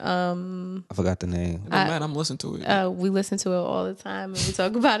song. I forgot the name. I'm listening to it. We listen to it all the time, and we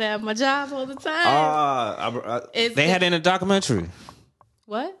talk about it at my job all the time. They had it in a documentary.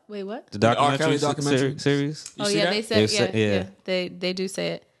 What? Wait, what? The documentary series. They said they do say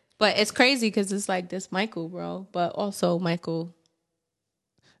it, but it's crazy because it's like this Michael, bro, but also Michael.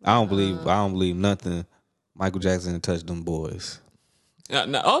 I don't believe nothing. Michael Jackson touched them boys.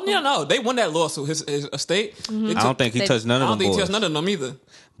 No. They won that lawsuit. His estate. Mm-hmm. I don't think he touched none of them. I don't think he touched none of them either.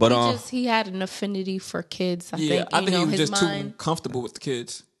 But he had an affinity for kids. I think he was just too comfortable with the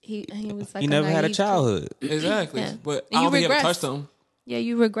kids. He was like he never had a childhood. Exactly. Yeah. But I don't think he ever touched them. Yeah,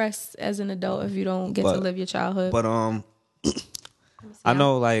 you regress as an adult if you don't get to live your childhood. But I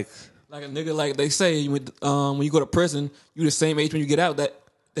know like a nigga, like they say when you go to prison, you the same age when you get out that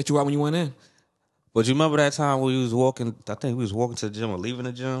you are when you went in. But you remember that time we was walking? I think we was walking to the gym or leaving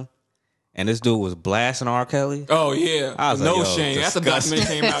the gym, and this dude was blasting R. Kelly. Oh yeah, I was no like, shame. That's the document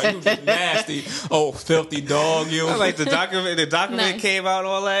came out. You was nasty. Oh, filthy dog. You. I like the document. The document came out and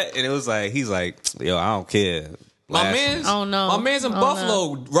all that, and it was like he's like, yo, I don't care. My man's in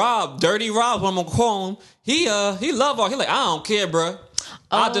Buffalo. No. Rob, Dirty Rob, what I'm gonna call him. He love all. He like, I don't care, bro.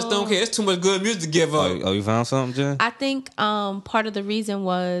 I just don't care. It's too much good music to give up. Oh, you found something, Jen? I think part of the reason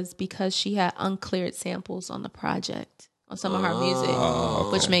was because she had uncleared samples on the project on some of her music,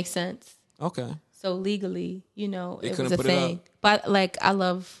 which makes sense. Okay. So legally, it was a thing. But like,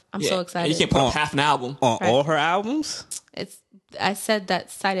 I'm so excited. You can't put up half an album on all her albums. I said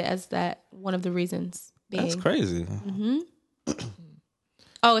that cited as that one of the reasons. That's crazy. Mm-hmm.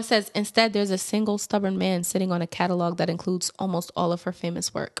 Oh, it says, instead, there's a single stubborn man sitting on a catalog that includes almost all of her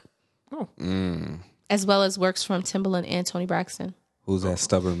famous work. Oh. As well as works from Timbaland and Toni Braxton. Who's that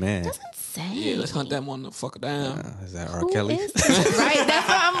stubborn man? Doesn't say. Yeah, let's hunt that one the fucker down. Is that R. Kelly? Right, that's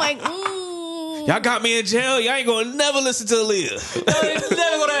why I'm like, Y'all got me in jail. Y'all ain't gonna never listen to Aaliyah.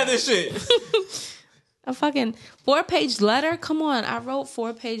 Never gonna have this shit. A fucking 4-page letter? Come on. I wrote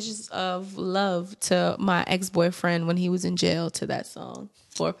 4 pages of love to my ex-boyfriend when he was in jail to that song.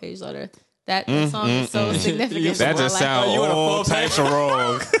 4-page letter. That song is so significant. That just sounds all types of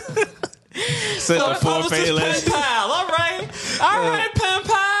wrong. Such a 4-page letter. All right, pen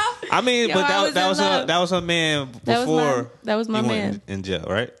pal. I mean, but that was her man before. That was my man went in jail,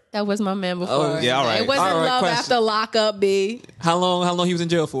 right? That was my man before. Oh, yeah, all right. It wasn't love after lockup, B. How long he was in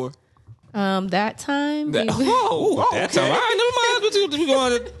jail for? That time. That time. All right, never mind. We're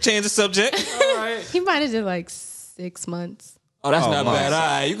going to change the subject. All right. He might have did like 6 months. Oh, that's not bad. All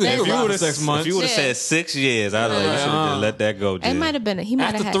right, you could have 6 months. If you would have said 6 years, I'd like you should have let that go. Jen. It might have been.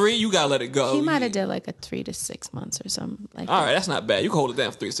 After 3, you gotta let it go. He might have did like a 3 to 6 months or something like that. All right, that's not bad. You can hold it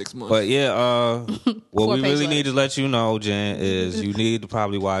down for 3 to 6 months. But yeah, what we really need to let you know, Jen, is you need to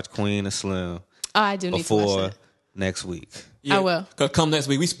probably watch Queen and Slim. Oh, I do need to watch before it. Next week. Yeah, I will. Cause come next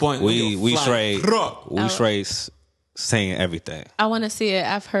week, we spoiling. We straight saying everything. I want to see it.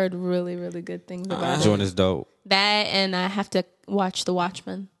 I've heard really, really good things about it. Joint is dope. That, and I have to watch The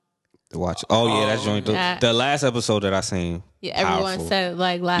Watchmen. Oh yeah, that's joint. The last episode that I seen. Yeah, everyone powerful. said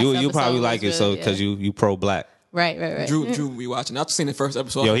like last. You probably like it really, because you pro black. Right. Drew, we watching. I've seen the first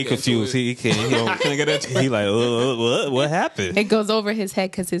episode. Yo, he confused. He can't. He don't. Get into it. He like, what happened? It goes over his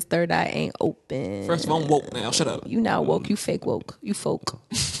head because his third eye ain't open. First of all, I'm woke now. Shut up. You not woke. You fake woke. You folk.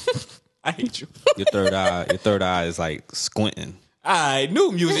 I hate you. Your third eye is like squinting. All right,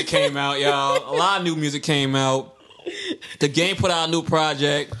 new music came out, y'all. A lot of new music came out. The Game put out a new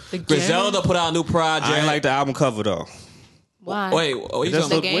project. Griselda put out a new project. I ain't like the album cover though. Why? Wait, it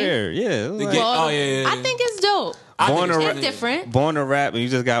just look weird. Yeah. Yeah. I think it's dope. It's different. Born to rap, and you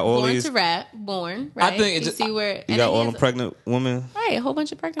just got all these. Born to rap. Born. Right. I think it you see where you got all them pregnant women. Right, a whole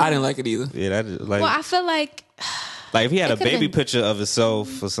bunch of pregnant. I didn't like it either. Yeah, that is like. Well, I feel like if he had a baby picture of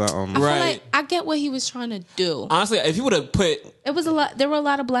himself or something. I feel like I get what he was trying to do. Honestly, if he would have put, it was a lot. There were a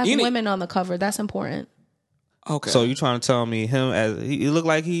lot of black women on the cover. That's important. Okay. So you trying to tell me he looked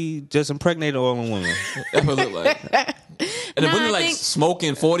like he just impregnated all the women? That's what it looked like. And then women like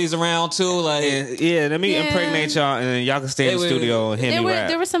smoking 40s around too, like let me impregnate y'all, and then y'all can stay in the studio and hear me rap.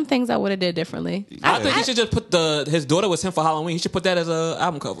 There were some things I would have did differently. I think he should just put his daughter was him for Halloween. He should put that as a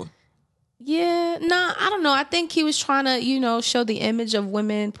album cover. Yeah, I don't know. I think he was trying to, show the image of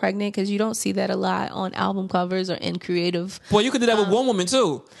women pregnant because you don't see that a lot on album covers or in creative. Well, you could do that with one woman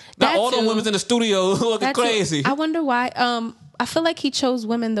too. Not all the women's in the studio looking crazy. I wonder why. I feel like he chose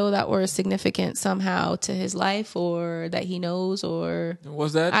women though that were significant somehow to his life or that he knows or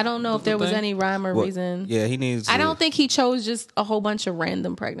was that? I don't know if there was any rhyme or reason. Yeah, he needs. I don't think he chose just a whole bunch of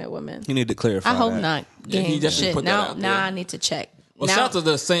random pregnant women. He need to clarify. I hope not. Yeah, he definitely put that out. Now I need to check. Well, shout out to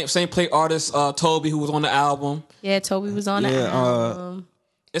the same play artist Toby who was on the album. Yeah, Toby was on the album.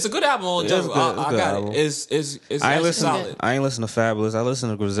 It's a good album. I got it. It's solid. I ain't listen to Fabulous. I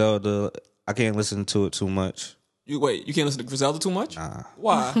listen to Griselda. I can't listen to it too much. You can't listen to Griselda too much? Nah.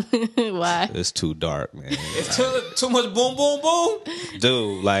 Why? Why? It's too dark, man. It's too much boom, boom, boom.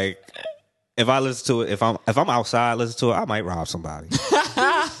 Dude, like if I listen to it, if I'm outside, listen to it, I might rob somebody.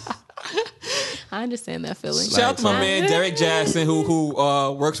 I understand that feeling. Shout out to my man Derek Jackson who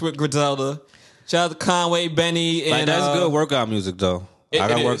works with Griselda. Shout out to Conway, Benny, and that's good workout music though. I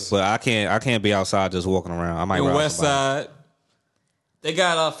got work, is. but I can't be outside just walking around. I might rob West somebody. Side. They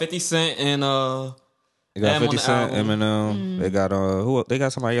got 50 Cent and they got 50 Cent, Eminem. They got they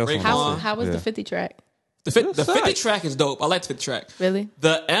got somebody else. How was the 50 track? The 50 track is dope. I like the 50 track. Really?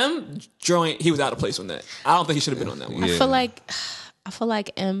 The M joint, he was out of place on that. I don't think he should have been on that one. Yeah. I feel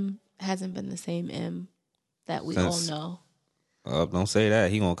like M hasn't been the same M that we all know. Don't say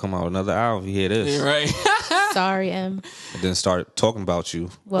that. He gonna come out with another album if you hear this. Yeah, right. Sorry, M. And then start talking about you.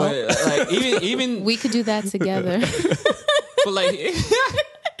 Well, but, like, even we could do that together. But like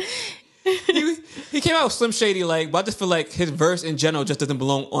he came out with Slim Shady, but I just feel like his verse in general just doesn't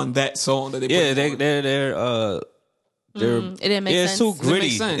belong on that song that they put it didn't make sense. It's too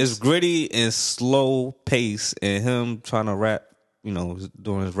gritty. It's gritty and slow pace, and him trying to rap,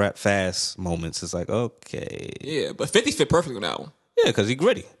 doing his rap fast moments. It's like, okay. Yeah, but 50 fit perfectly on that one. Yeah, because he's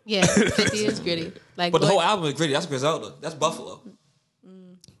gritty. Yeah, 50 is gritty. But the whole album is gritty. That's Griselda. That's Buffalo.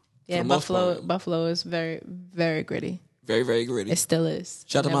 Yeah, Buffalo is very, very gritty. Very, very gritty. It still is.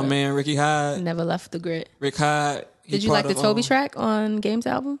 Shout out to my man Ricky Hyde. Never left the grit. Rick Hyde. Did you like the Toby track on Game's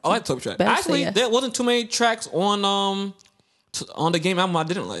album? I like the Toby track. Actually, there wasn't too many tracks on the Game album I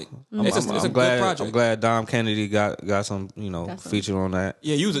didn't like. It's a good project. I'm glad Dom Kennedy got some feature on that.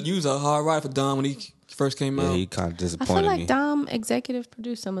 Yeah, you was a hard ride for Dom when he first came out. Yeah, he kind of disappointed me. I feel like Dom executive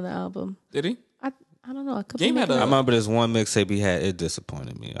produced some of the album. Did he? I don't know. I remember this one mixtape he had. It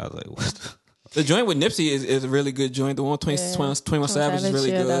disappointed me. I was like, what? The joint with Nipsey is a really good joint. The one with 21 Savage is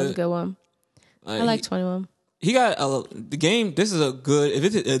really good. That was a good one. I like 21. He got the Game. This is a good.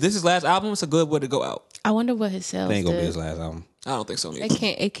 If this is his last album, it's a good way to go out. I wonder what his sales. It ain't gonna be his last album. I don't think so. Either.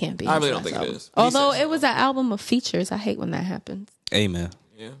 It can't be. I really don't think it is. Although it was an album of features, I hate when that happens. Amen.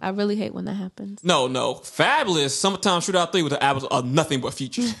 Yeah. I really hate when that happens. No. Fabulous. Summertime Shootout 3 with the albums are nothing but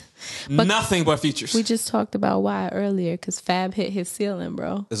features. Nothing but features. We just talked about why earlier because Fab hit his ceiling,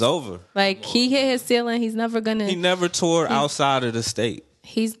 bro. It's over. He hit his ceiling. He's never gonna. He never toured outside of the state.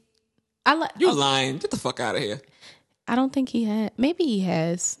 You lying? Get the fuck out of here. I don't think he had. Maybe he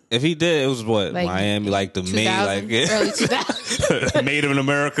has. If he did, it was what Miami, the May, early 2000s, Made in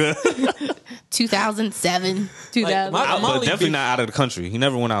America, 2007, 2000. But definitely not out of the country. He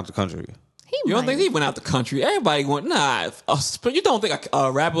never went out the country. You don't think he went out the country? Everybody went. Nah, but you don't think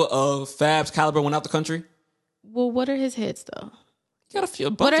a rapper of Fab's caliber went out the country? Well, what are his hits though? got a few.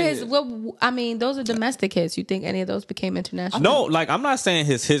 What are his? What I mean, those are domestic hits. You think any of those became international? No, like I'm not saying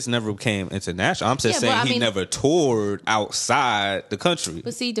his hits never became international. I'm just saying he never toured outside the country.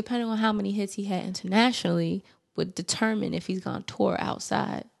 But see, depending on how many hits he had internationally, would determine if he's gonna tour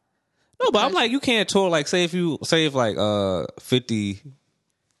outside. No, but I'm like, you can't tour. Like, say if 50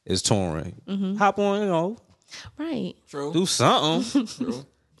 is touring, hop on, right? True. Do something. True.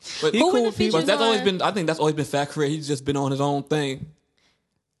 But but that's always been. I think that's always been Fat career. He's just been on his own thing.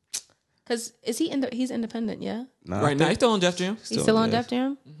 Because he's independent, yeah. Right now, he's still on Def Jam. He's still on Def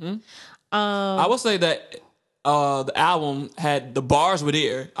Jam. Mm-hmm. I will say that the album had the bars were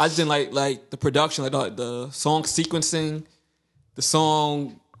there. I just didn't like the production, like the song sequencing, the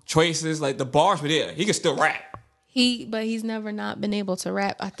song choices. Like the bars were there. He could still rap. But he's never not been able to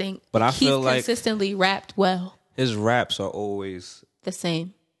rap. I think. But I feel like he's consistently rapped well. His raps are always the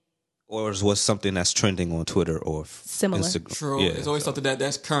same. Or is what's something that's trending on Twitter or similar. Instagram. True. Yeah, it's always something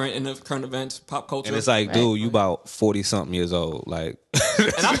that's current in the current events, pop culture. And it's like, dude, you about 40-something years old. Like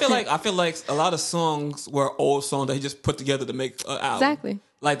and I feel like a lot of songs were old songs that he just put together to make an album. Exactly.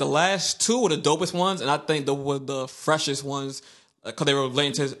 Like the last two were the dopest ones, and I think they were the freshest ones because they were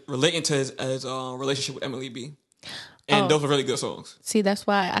relating to his relationship with Emily B. And those were really good songs. See, that's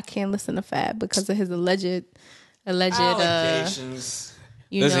why I can't listen to Fab because of his alleged allegations.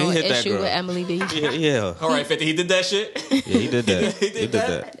 Issue with Emily B. Yeah. All right, 50. He did that shit. Yeah, he did that. he did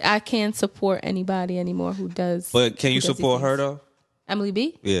that. I can't support anybody anymore who does. But can you support her though? Emily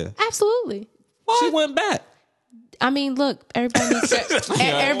B? Yeah. Absolutely. What? She went back. I mean, look, everybody needs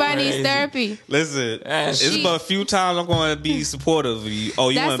everybody needs therapy. Listen, it's about a few times I'm going to be supportive of you. Oh,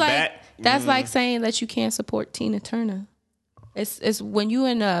 you went back? That's like saying that you can't support Tina Turner. It's when you're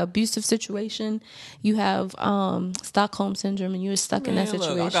in an abusive situation, you have Stockholm syndrome, and you're stuck in that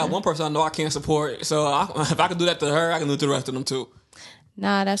situation. Look, I got one person I know I can't support, so if I can do that to her, I can do it to the rest of them too.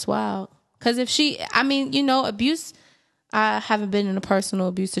 Nah, that's wild. Because abuse. I haven't been in a personal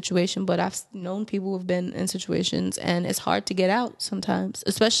abuse situation, but I've known people who've been in situations, and it's hard to get out sometimes,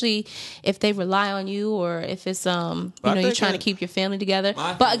 especially if they rely on you or if it's you're trying to keep your family together.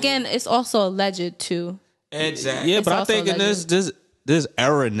 But again, it's also alleged too. Exactly. Yeah, but I think in this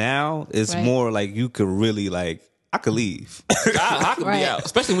era now, it's more like you could really I could leave. I could be out,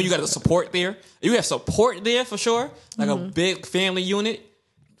 especially when you got a support there. You have support there for sure, like a big family unit.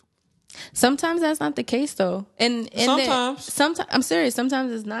 Sometimes that's not the case though, and sometimes I'm serious.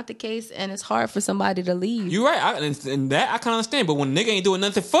 Sometimes it's not the case, and it's hard for somebody to leave. You're right, and that I can understand. But when nigga ain't doing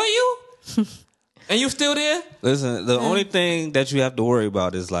nothing for you, and you still there, listen. The only thing that you have to worry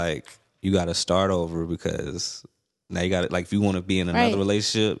about is you got to start over because now you got to if you want to be in another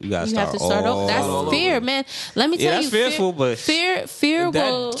relationship, you got to start over. That's fear, man. Let me tell you, that's fearful, but fear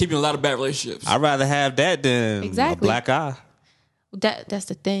will keep you in a lot of bad relationships. I'd rather have that than a black eye. That's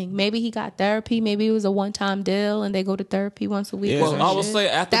the thing. Maybe he got therapy. Maybe it was a one-time deal, and they go to therapy once a week. Yeah. Well, I will say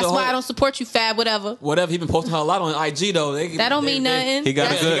after that's why I don't support you, Fab. Whatever. He been posting her a lot on IG though. That don't mean nothing. He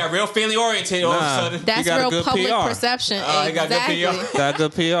got real family oriented all of a sudden. That's real public PR. Perception. He got good PR. Got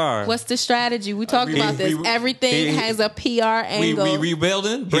good PR. What's the strategy? We talked about this. Everything has a PR angle. We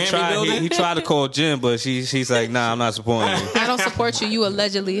rebuilding. He tried to call Jen, but she's like, nah, I'm not supporting you. I don't support you. You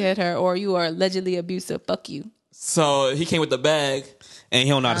allegedly hit her, or you are allegedly abusive. Fuck you. So he came with the bag. And he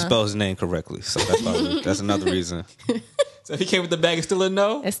don't know how to spell his name correctly, so that's another reason. So if he came with the bag, it's still a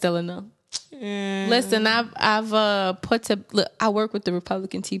no? It's still a no. Listen, I've I work with the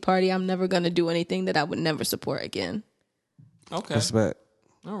Republican Tea Party. I'm never going to do anything that I would never support again. Okay. Respect.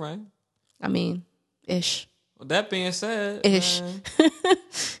 All right. I mean, ish. Well, that being said, ish.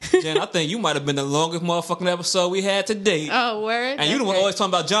 Jen, I think you might have been the longest motherfucking episode we had to date. Oh, word? And you the one always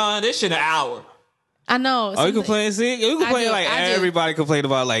talking about John. This shit an hour. I know. Oh, you complain? See, you complain everybody complained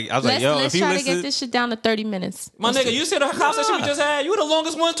about. I was like, yo, let's try to get this shit down to 30 minutes. My nigga, you said the conversation we just had. You were the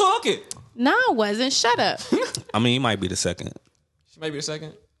longest one talking. No, I wasn't. Shut up. I mean, he might be the second. She might be the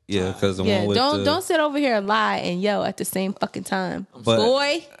second. Yeah, because the one with don't sit over here and lie and yell at the same fucking time,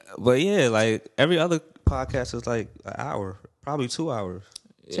 boy. But yeah, every other podcast is an hour, probably 2 hours.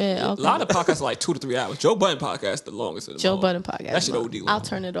 Yeah, okay. A lot of podcasts are 2 to 3 hours. Joe Budden podcast the longest. Joe Budden podcast. That shit OD long. I'll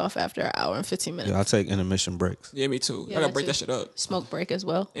turn it off after an hour and 15 minutes. Yeah, I'll take intermission breaks. Yeah, me too. I gotta break that shit up. Smoke break as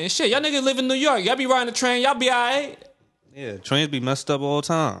well. And shit, y'all niggas live in New York. Y'all be riding the train. Y'all be alright. Yeah, trains be messed up all the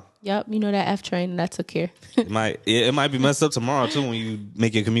time. Yep, you know that F train that took care. It might be messed up tomorrow too when you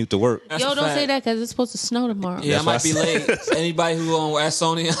make your commute to work. Don't say that because it's supposed to snow tomorrow. Yeah, I might be late. Anybody who at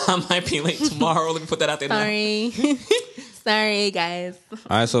Sony, I might be late tomorrow. Let me put that out there. Sorry. Sorry, guys.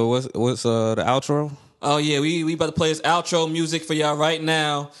 All right, so what's the outro? Oh yeah, we about to play this outro music for y'all right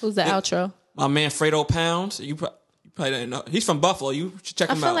now. Who's the outro? My man Fredo Pounds. You probably Probably didn't know. He's from Buffalo. You should check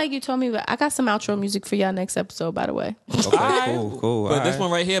him out. I feel like you told me, but I got some outro music for y'all next episode, by the way. Okay, cool. But this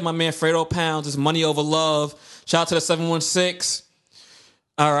one right here, my man Fredo Pounds, is Money Over Love. Shout out to the 716.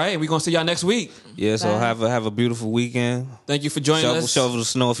 All right, we're going to see y'all next week. Yeah, so have a beautiful weekend. Thank you for joining us. Shovel the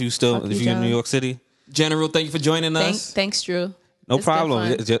snow if you're in New York City. General, thank you for joining us. Thanks, Drew. No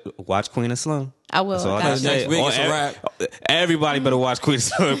problem. Just watch Queen and Slim. I will. Next week it's a wrap. Everybody better watch Queen and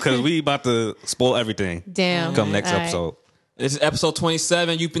Slim because we about to spoil everything. Damn. Come next episode. This is episode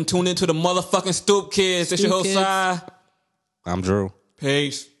 27. You've been tuned into the motherfucking Stoop Kids. This your host, Sai. I'm Drew.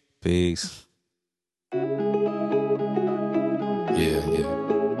 Peace. Yeah.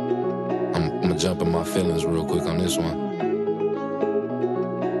 I'm gonna jump in my feelings real quick on this one.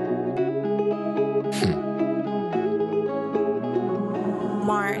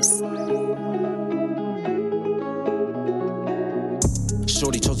 Mars.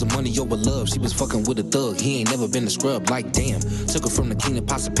 Shorty chose the money over love. She was fucking with a thug. He ain't never been a scrub. Like damn. Took her from the king of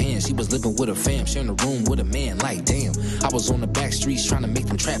pots of pans. She was living with her fam, sharing a room with a man. Like damn. I was on the back streets trying to make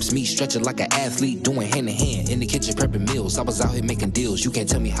them traps meet, stretching like an athlete, doing hand in hand in the kitchen prepping meals. I was out here making deals. You can't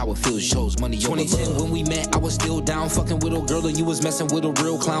tell me how it feels. Chose money over love. 2010 when we met, I was still down, fucking with a girl, and you was messing with a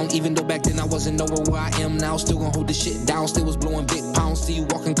real clown. Even though back then I wasn't nowhere where I am now, still gonna hold this shit down. Still was blowing big pounds. See you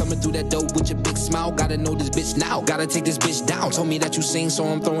walking, coming through that door with your big smile. Gotta know this bitch now. Gotta take this bitch down. Told me that you sing, so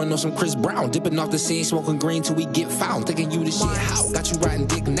I'm throwing on some Chris Brown. Dipping off the scene, smoking green till we get found. Thinking you the shit, how? Got you riding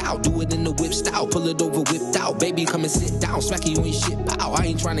dick now. Do it in the whip style. Pull it over, whipped out. Baby, come and sit down. Smack you on your shit, pow. I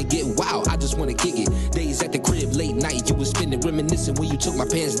ain't trying to get wild. I just wanna kick it. Days at the crib, late night. You was spending, reminiscing when you took my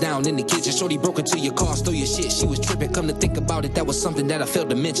pants down in the kitchen. Shorty broke into your car, stole your shit. She was tripping. Come to think about it, that was something that I failed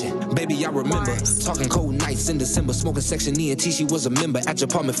to mention. Baby, I remember talking cold nights in December, smoking Section ENT. She was a member at your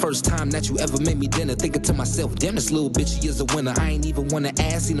apartment. First time that you ever made me dinner. Thinking to myself, damn, this little bitch, she is a winner. I ain't even wanna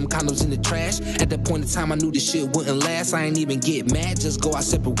ask. Seen them condoms in the trash. At that point in time, I knew this shit wouldn't last. I ain't even get mad, just go our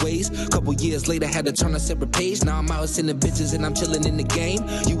separate ways. Couple years later, had to turn a separate page. Now I'm out sending bitches and I'm chilling in the game.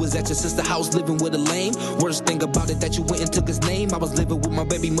 You was at your sister's house living with a lame. Worst thing about it that you went and took his name. I was living with my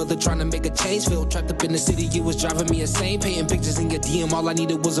baby mother trying to make a change. Felt trapped up in the city, you was driving me insane. Painting pictures in your DM, all I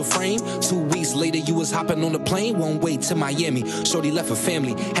needed was a frame. 2 weeks later, you was hopping on the plane. One way to Miami. Shorty left her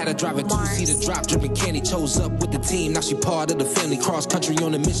family. Had to drive a 2-seater drop, dripping candy. Chose up with the team, now she part of the family. Cross country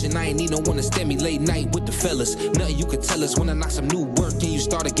on a mission, I ain't need no one to stand me. Late night with the fellas. Nothing you could tell us when I knocked some new work and you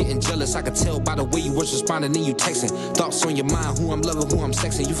started getting jealous. I could tell by the way you was responding and you texting. Thoughts on your mind, who I'm loving, who I'm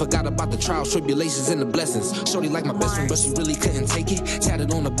sexing. You forgot about the trials, tribulations, and the blessings. Shorty like my best friend, but she really couldn't take it.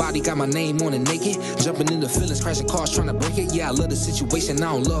 Tatted on the body, got my name on it naked. Jumping in the feelings, crashing cars, trying to break it. Yeah, I love the situation,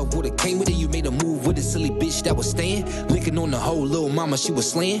 I don't love what it came with it. You made a move with a silly bitch that was staying. Licking on the whole little mama, she was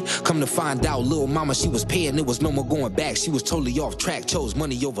slaying. Come to find out, little mama, she was paying. There was no more going back. She was totally off track, chose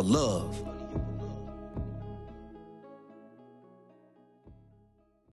money over love.